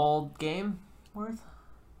a whole game worth?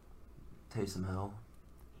 Taysom Hill.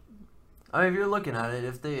 I mean, if you're looking at it,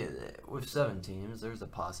 if they with 7 teams, there's a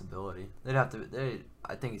possibility. They'd have to.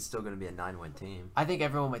 I think it's still going to be a 9-win team. I think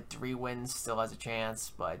everyone with 3 wins still has a chance,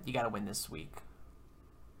 but you got to win this week.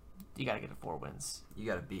 You got to get to 4 wins. You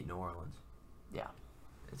got to beat New Orleans. Yeah.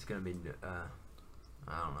 It's going to be. I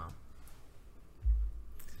don't know.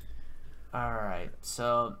 All right.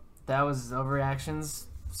 So that was overreactions.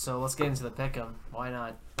 So let's get into the pick'em. Why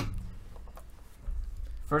not?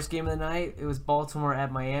 First game of the night, it was Baltimore at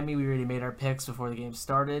Miami. We already made our picks before the game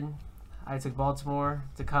started. I took Baltimore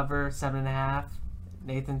to cover 7.5.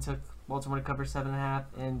 Nathan took Baltimore to cover 7.5,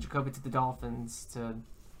 and Jacoby took the Dolphins to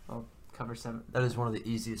cover 7. That is one of the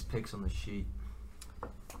easiest picks on the sheet.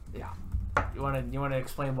 Yeah. You wanna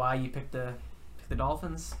explain why you picked the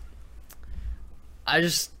Dolphins? I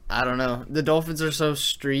don't know. The Dolphins are so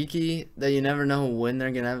streaky that you never know when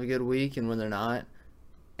they're gonna have a good week and when they're not.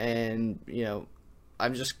 And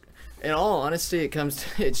I'm just, in all honesty,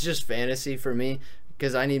 it's just fantasy for me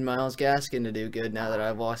because I need Myles Gaskin to do good now that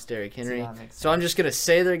I've lost Derrick Henry. So I'm just gonna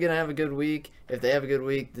say they're gonna have a good week. If they have a good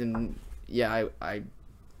week, then yeah,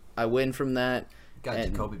 I win from that. Got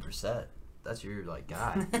Jacoby Brissett. That's your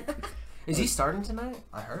guy. Is he starting tonight?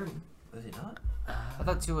 I heard. Is he not? I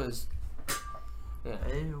thought Tua was. Yeah.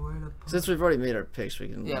 Hey, where the Since we've already made our picks, we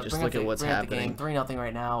can just look at what's happening. 3-0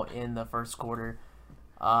 right now in the first quarter.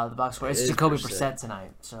 The box score. It's Jacoby Brissett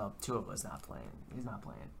tonight, so Tua was not playing. He's not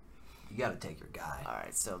playing. You got to take your guy. All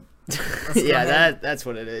right, so yeah, that's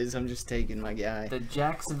what it is. I'm just taking my guy. The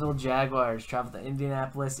Jacksonville Jaguars travel to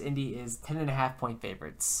Indianapolis. Indy is 10.5-point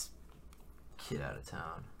favorites. Get out of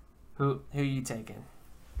town. Who are you taking?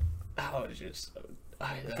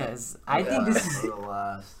 Because I think this is.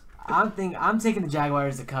 I'm taking the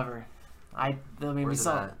Jaguars to cover. We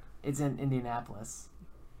saw it's in Indianapolis.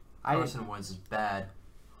 Carson Wentz is bad.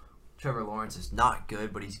 Trevor Lawrence is not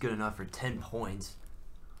good, but he's good enough for 10 points.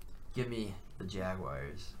 Give me the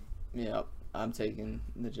Jaguars. Yep, I'm taking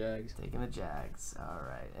the Jags. Taking the Jags. All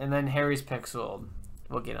right, and then Harry's picks we'll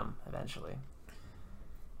get him eventually.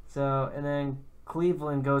 So and then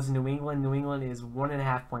Cleveland goes to New England. New England is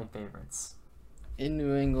 1.5-point favorites. In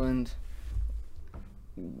New England,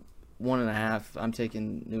 1.5. I'm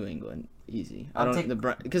taking New England easy.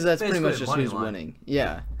 Because that's pretty much just who's winning.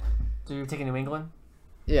 Yeah. So you're taking New England?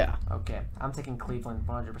 Yeah. Okay. I'm taking Cleveland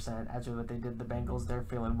 100%. After what they did the Bengals, they're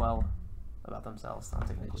feeling well about themselves. I'm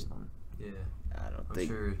taking Cleveland. Yeah. I'm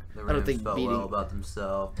sure the Rams felt well about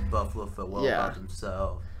themselves. Buffalo felt well about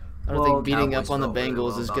themselves. I don't think beating up on the Cowboys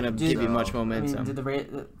Bengals is going to give you much momentum.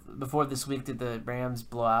 Before this week, did the Rams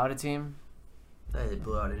blow out a team? They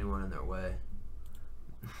blew out anyone in their way.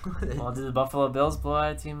 Well, did the Buffalo Bills blow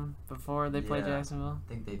out a team before they played Jacksonville? I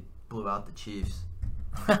think they blew out the Chiefs.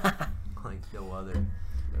 Like no other.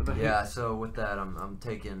 Yeah, so with that, I'm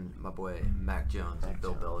taking my boy Mac Jones and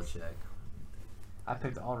Bill Belichick. I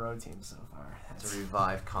picked all road teams so far. It's a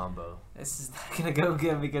revived combo. This is not going to go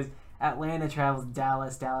good because Atlanta travels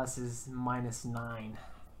Dallas. Dallas is -9.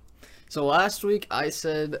 So last week I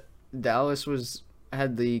said Dallas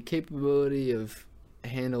had the capability of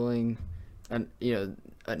handling a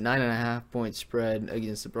 9.5-point spread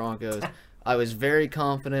against the Broncos. I was very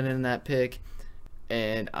confident in that pick,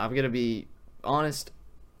 and I'm gonna be honest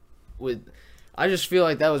I just feel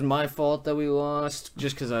like that was my fault that we lost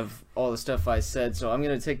just because of all the stuff I said. So I'm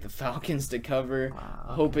gonna take the Falcons to cover,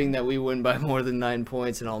 hoping that we win by more than 9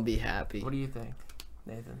 points, and I'll be happy. What do you think,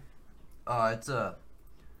 Nathan?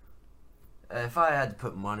 If I had to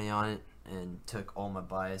put money on it and took all my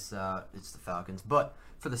bias out, it's the Falcons. But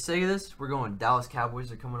for the sake of this, we're going Dallas Cowboys.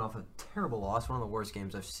 They're coming off a terrible loss, one of the worst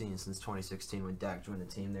games I've seen since 2016 when Dak joined the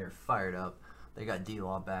team. They're fired up. They got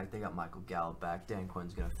D-Law back. They got Michael Gallup back. Dan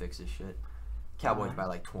Quinn's going to fix his shit. Cowboys by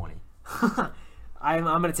like 20. I'm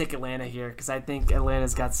going to take Atlanta here because I think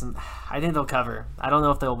Atlanta's got some. I think they'll cover. I don't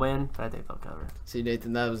know if they'll win, but I think they'll cover. See,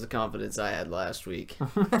 Nathan, that was the confidence I had last week.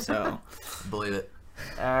 So, Believe it.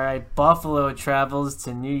 All right, Buffalo travels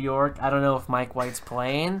to New York. I don't know if Mike White's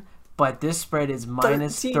playing, but this spread is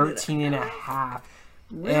minus 13.5.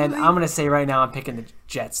 really? And I'm going to say right now I'm picking the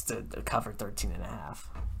Jets to cover 13.5.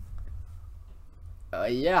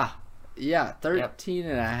 Yeah,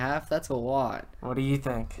 13.5. That's a lot. What do you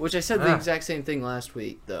think? Which I said the exact same thing last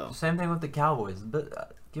week, though. Same thing with the Cowboys.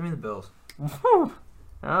 But give me the Bills. Whew.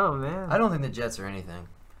 Oh, man. I don't think the Jets are anything.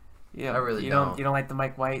 Yeah, I really you don't. You don't like the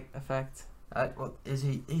Mike White effect? Well,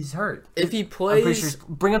 he's hurt. If he I'm pretty plays, sure,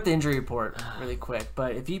 bring up the injury report really quick.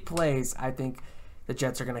 But if he plays, I think the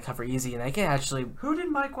Jets are going to cover easy, and I can actually Who did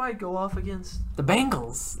Mike White go off against? the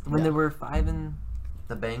Bengals when they were 5 and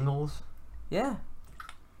The Bengals. yeah.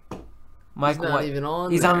 he's not even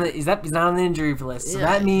on. He's there. on the he's not on the injury list, so Yeah,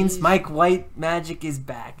 that means he's- Mike White magic is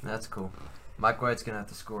back. That's cool. Mike White's gonna have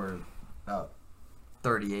to score about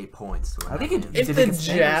 38 points to win I think that it- game. If Do you the think it's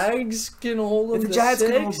Jags can hold him If the to Jags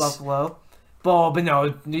can 6, hold Buffalo, but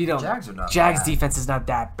no, you don't. Jags are not Jags bad. defense is not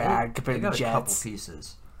that bad They compared to got the a couple Jets.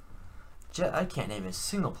 pieces. I can't name a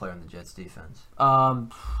single player on the Jets defense.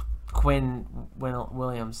 Quinn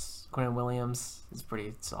Williams is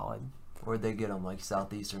pretty solid. Where'd they get him? Like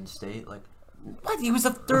Southeastern State? Like, What? He was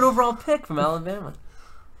the 3rd overall pick from Alabama.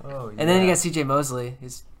 oh yeah. And then you got C.J. Mosley.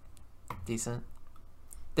 He's decent.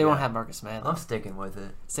 They won't Yeah. have Marcus Mann. I'm sticking with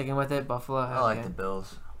it. Sticking with it, Buffalo. I like okay. the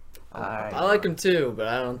Bills. Alright. I like him too, but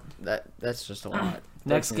I don't. That's just a lot.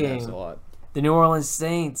 Next 13.5 is game. a lot. The New Orleans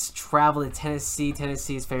Saints travel to Tennessee.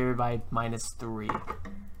 Tennessee is favored by -3.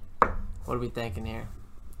 What are we thinking here?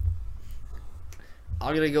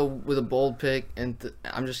 I'm gonna go with a bold pick, and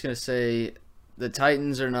I'm just gonna say the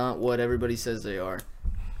Titans are not what everybody says they are.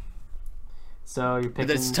 So you're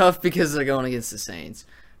picking. It's tough because they're going against the Saints,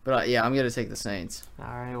 but yeah, I'm gonna take the Saints. All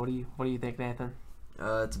right. What do you think, Nathan?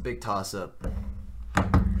 It's a big toss-up.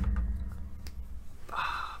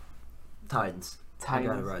 Titans. I gotta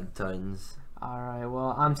Titans. ride the Titans. All right.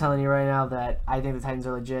 Well, I'm telling you right now that I think the Titans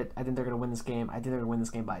are legit. I think they're gonna win this game. I think they're gonna win this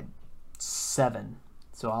game by 7.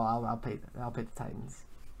 So I'll pick the Titans.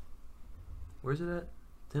 Where's it at?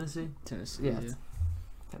 Tennessee? Tennessee. Yeah.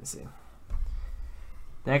 Tennessee.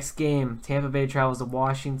 Next game, Tampa Bay travels to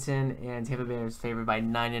Washington, and Tampa Bay is favored by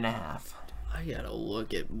 9.5. I gotta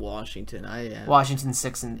look at Washington. Washington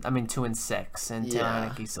 2 and 6, and Yeah. Taylor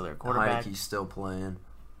Heineke's still their quarterback. Heineke's still playing.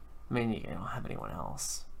 I mean, you don't have anyone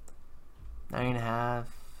else. 9.5,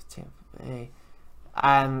 Tampa Bay.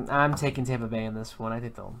 I'm taking Tampa Bay in this one. I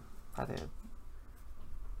think.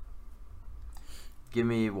 Give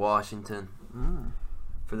me Washington.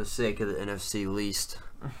 For the sake of the NFC least.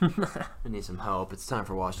 I need some help. It's time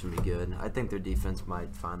for Washington to be good. I think their defense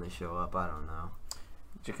might finally show up. I don't know.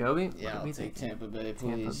 Jacoby. What Yeah, do I'll we take think? Tampa Bay,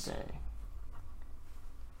 please. Tampa Bay.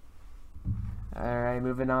 All right,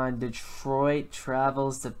 moving on. Detroit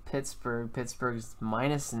travels to Pittsburgh. Pittsburgh's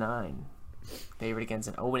 -9, favored against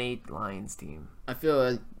an 0-8 Lions team. I feel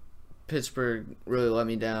like Pittsburgh really let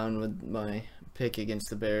me down with my pick against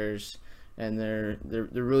the Bears, and they're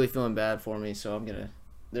really feeling bad for me. So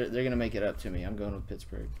they're gonna make it up to me. I'm going with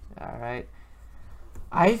Pittsburgh. All right.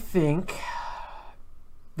 I think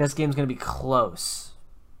this game's gonna be close.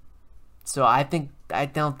 So I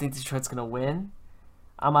don't think Detroit's gonna win.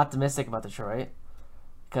 I'm optimistic about Detroit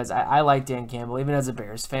because I like Dan Campbell. Even as a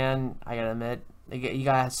Bears fan, I gotta admit, you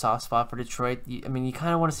got a soft spot for Detroit. You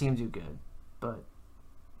kind of want to see him do good, but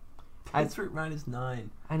Pittsburgh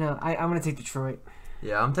 -9. I know I'm gonna take Detroit.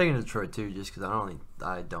 Yeah, I'm taking Detroit too, just because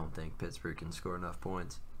I don't think Pittsburgh can score enough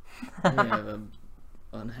points. You have an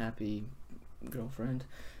unhappy girlfriend.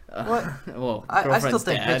 What? Well, I still girlfriend's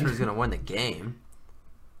think dad. Pittsburgh's gonna win the game.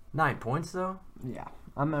 9 points though. Yeah,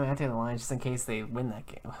 I take the Lions just in case they win a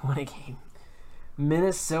game.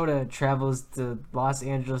 Minnesota travels to Los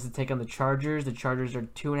Angeles to take on the Chargers. The Chargers are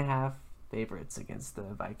 2.5 favorites against the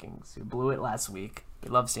Vikings, who blew it last week. We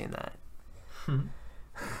love seeing that.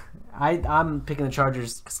 I'm picking the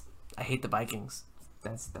Chargers because I hate the Vikings.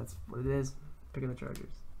 That's what it is. Picking the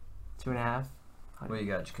Chargers. 2.5. What you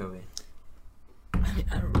got, Jacoby?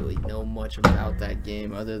 I don't really know much about that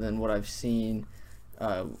game other than what I've seen,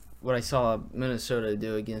 what I saw Minnesota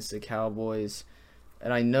do against the Cowboys.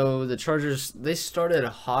 And I know the Chargers, they started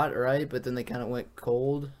hot, right? But then they kind of went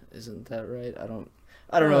cold. Isn't that right? I don't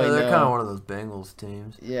really know. They're kind of one of those Bengals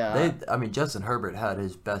teams. Yeah. Justin Herbert had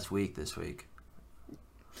his best week this week.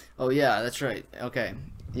 Oh, yeah, that's right. Okay.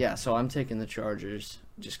 Yeah, so I'm taking the Chargers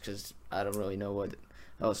just because I don't really know what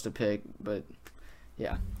else to pick. But,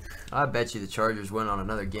 Yeah. I bet you the Chargers win on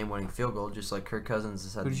another game-winning field goal, just like Kirk Cousins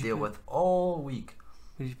has had Who'd to you deal pick? with all week.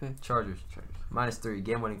 Who did you pick? Chargers. -3,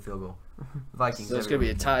 game-winning field goal. Vikings. So it's every gonna be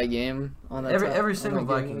a week. tie game on that. Every on single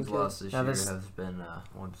that game Vikings week? loss this Now year this- has been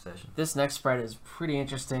one possession. This next spread is pretty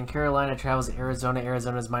interesting. Carolina travels to Arizona.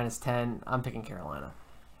 Arizona's -10. I'm picking Carolina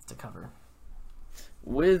to cover.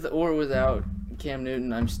 With or without Cam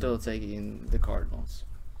Newton, I'm still taking the Cardinals.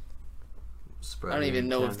 Spread I don't even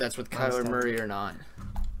know if -10. that's with Minus Kyler 10. Murray or not.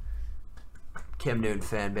 Cam Newton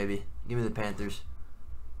fan, baby. Give me the Panthers.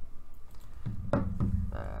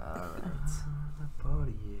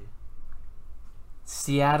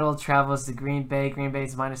 Seattle travels to Green Bay. Green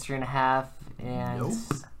Bay's -3.5. And Nope.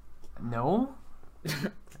 No?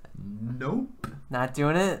 Nope. Not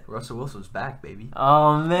doing it? Russell Wilson's back, baby.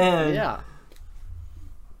 Oh, man. Yeah.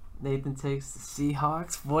 Nathan takes the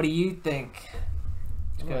Seahawks. What do you think?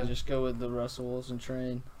 I'm gonna just go with the Russell Wilson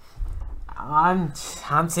train. I'm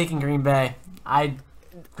taking Green Bay.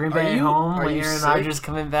 Green Are Bay at you- home are with you Aaron sick? Rodgers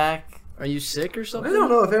coming back. Are you sick or I something? don't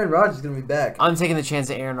know if Aaron Rodgers is going to be back. I'm taking the chance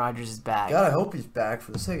that Aaron Rodgers is back. God, I hope he's back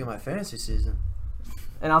for the sake of my fantasy season.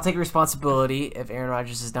 And I'll take responsibility if Aaron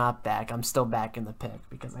Rodgers is not back. I'm still back in the pick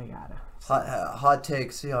because I gotta. Hot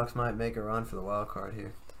take: Seahawks might make a run for the wild card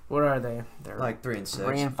here. What are they? They're Like 3 and 6.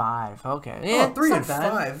 3 and 5. Okay. Oh, Yeah, 3 and it's not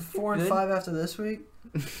bad. 5. 4 and Good. 5 after this week.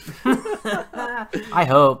 I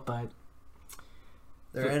hope, but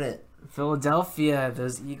They're in it. Philadelphia,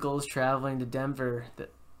 those Eagles traveling to Denver.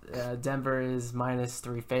 Denver is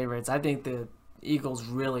 -3 favorites. I think the Eagles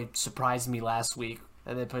really surprised me last week,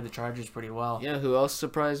 and they played the Chargers pretty well. Yeah, who else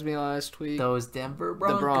surprised me last week? Those Denver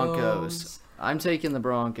Broncos. The Broncos. I'm taking the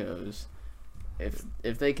Broncos.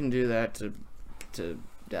 If they can do that to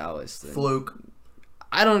Dallas, then Fluke.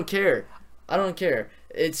 I don't care.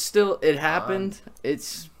 It's still it happened.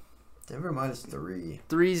 It's Denver -3.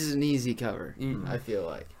 3's an easy cover. Mm. I feel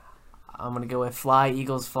like. I'm gonna go with fly,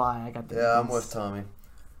 Eagles fly. I got the Yeah, I'm Eagles. with Tommy.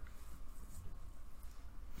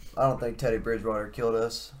 I don't think Teddy Bridgewater killed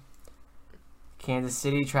us. Kansas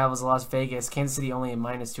City travels to Las Vegas. Kansas City only a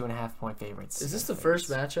 -2.5 point favorites. Is this the first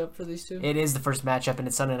matchup for these two? It is the first matchup, and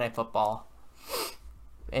it's Sunday Night Football.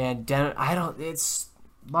 And it's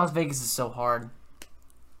Las Vegas is so hard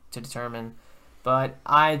to determine, but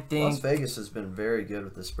I think Las Vegas has been very good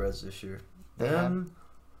with the spreads this year. They Them,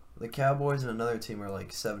 the Cowboys, and another team are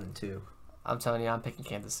like 7-2. I'm telling you, I'm picking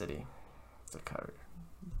Kansas City to cover.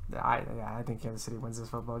 I think Kansas City wins this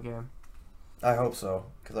football game. I hope so,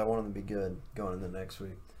 because I want them to be good going into next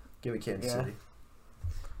week. Give me Kansas Yeah. City.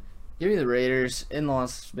 Give me the Raiders in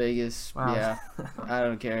Las Vegas. Wow. Yeah, I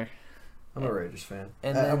don't care. I'm a Raiders fan.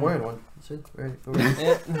 And I'm then- wearing one. See? Right.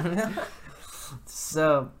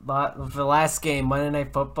 So, for the last game, Monday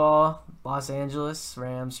Night Football, Los Angeles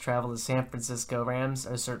Rams travel to San Francisco. Rams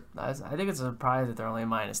I think it's a surprise that they're only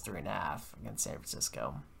 -3.5 against San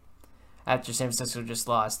Francisco. After San Francisco just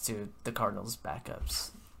lost to the Cardinals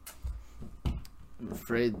backups. I'm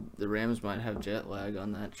afraid the Rams might have jet lag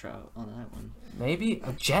on that one. Maybe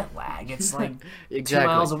a jet lag. It's like Exactly. 2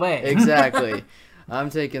 miles away. Exactly. I'm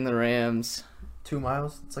taking the Rams. 2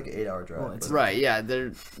 miles? It's like an 8-hour drive. Well, it's but- Right, yeah,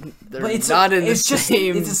 they're But it's not in the it's just-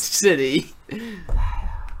 same it's just- city.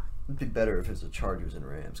 It'd be better if it's the Chargers and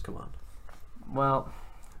Rams. Come on. Well,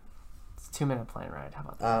 it's a 2-minute plane ride. How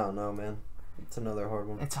about that? I don't know, man. It's another hard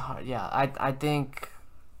one. It's hard. Yeah, I think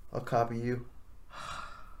I'll copy you.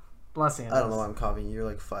 Los Angeles. I don't know why I'm copying you. You're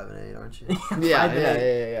like 5-8, aren't you?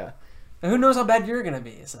 Yeah. Who knows how bad you're gonna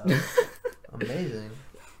be? So Amazing.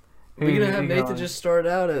 Are we Who gonna have you Nathan going? just start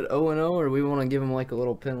out at 0-0, or we want to give him like a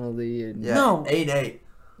little penalty? And... Yeah. No. 8-8.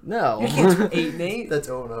 No. You can't do 8-8. That's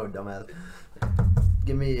 0-0, dumbass.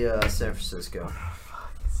 Give me San Francisco.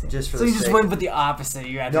 Just for So the you just sake went of- with the opposite.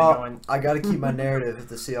 You had to No, go in. I got to keep my narrative if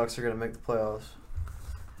the Seahawks are going to make the playoffs.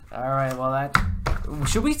 All right. Well,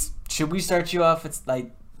 should we start you off? It's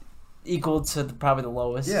like equal to probably the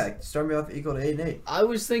lowest. Yeah, start me off equal to 8-8. I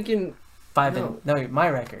was thinking 5 No. and no, my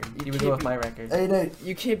record. You would can't go with be- my record. 8-8.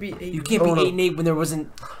 you can't be 8. You can't be Oh, no. 8-8 when there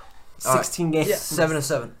wasn't 16 games. Yeah.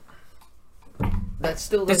 7-7. That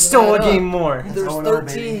still That's doesn't still a add up. game more. There's Oh, no,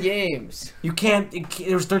 13 baby. games. You can't.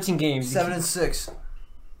 There was 13 games. 7-6.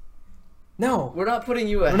 No, We're not putting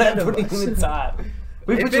you we're ahead not of putting us. you in the top.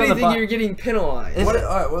 We If put you on the anything, bottom. you're getting penalized. Is All it-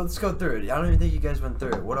 right, well, let's go through it. I don't even think you guys went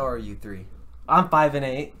through it. What are you three? I'm 5 and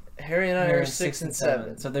 8. Harry and I You're are 6 and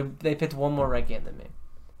 7. So they picked one more right game than me.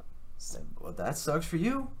 So, Well, that sucks for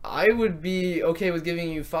you. I would be okay with giving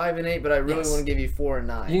you 5 and 8, but I really Yes. want to give you 4 and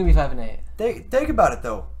 9. you can be 5 and 8. Think about it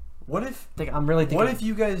though. What if I'm really thinking. what if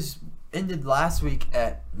you guys ended last week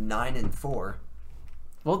at 9-4,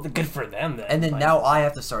 Well, good for them then. and then Like, now I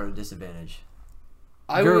have to start at a disadvantage?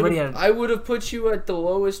 I would have put you at the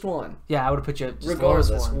lowest one, Yeah, I would have put you at just regardless,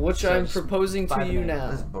 the lowest one. which So I'm just proposing to 5 and you 8.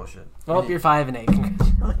 now. This is bullshit. Well, you're 5 and 8.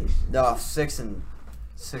 Congratulations. No, 6 and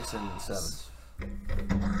 7.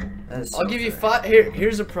 That is I'll so give you fair. 5.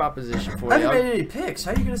 Here's a proposition for I you. haven't made any picks.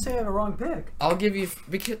 How are you gonna say I have a wrong pick? I'll give you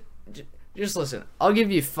just listen. I'll give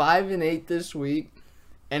you 5 and 8 this week,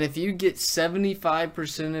 and if you get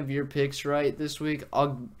 75% of your picks right this week,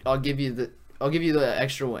 I'll give you the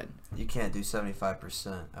extra win. You can't do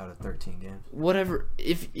 75% out of 13 games. Whatever.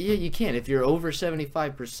 You can if you're over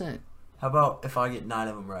 75%. How about if I get 9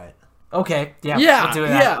 of them right? Okay, yeah, Yeah, we'll do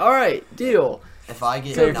that. yeah. All right, deal. If I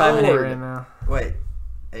get So you're 5 and 8 Lord. right now. wait,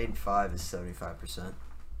 8 and 5 is 75%.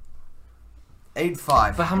 8 and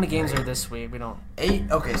 5. But how many games are this week? We don't. 8.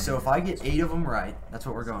 Okay, so if I get 8 of them right, that's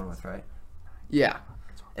what we're going with, right? Yeah.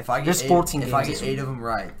 If I get There's 8, 14 if I games get this 8 week. of them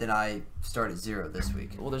right, then I start at 0 this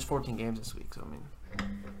week. Well, there's 14 games this week, so I mean.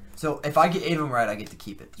 So if I get 8 of them right, I get to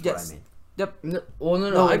keep it. That's Yes. what I mean. Yep. No.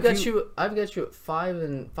 if I've got you at 5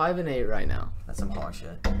 and 8 right now. That's some hog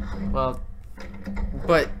shit. Well,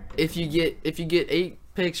 But if you get 8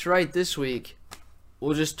 picks right this week,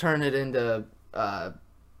 we'll just turn it into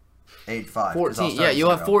 8-5. 14. Yeah, you'll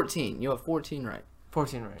have 14. You'll have 14 right.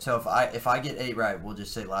 14 right. So if I get 8 right, we'll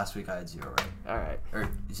just say last week I had 0 right. All right. Or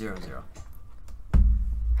 0-0.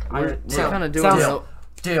 We're Sound- kind of doing sounds- it.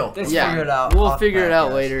 Deal. Let's Yeah, Figure it out. we'll Off figure it back, out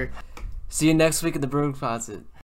guys. later. See you next week at the Brewing Closet.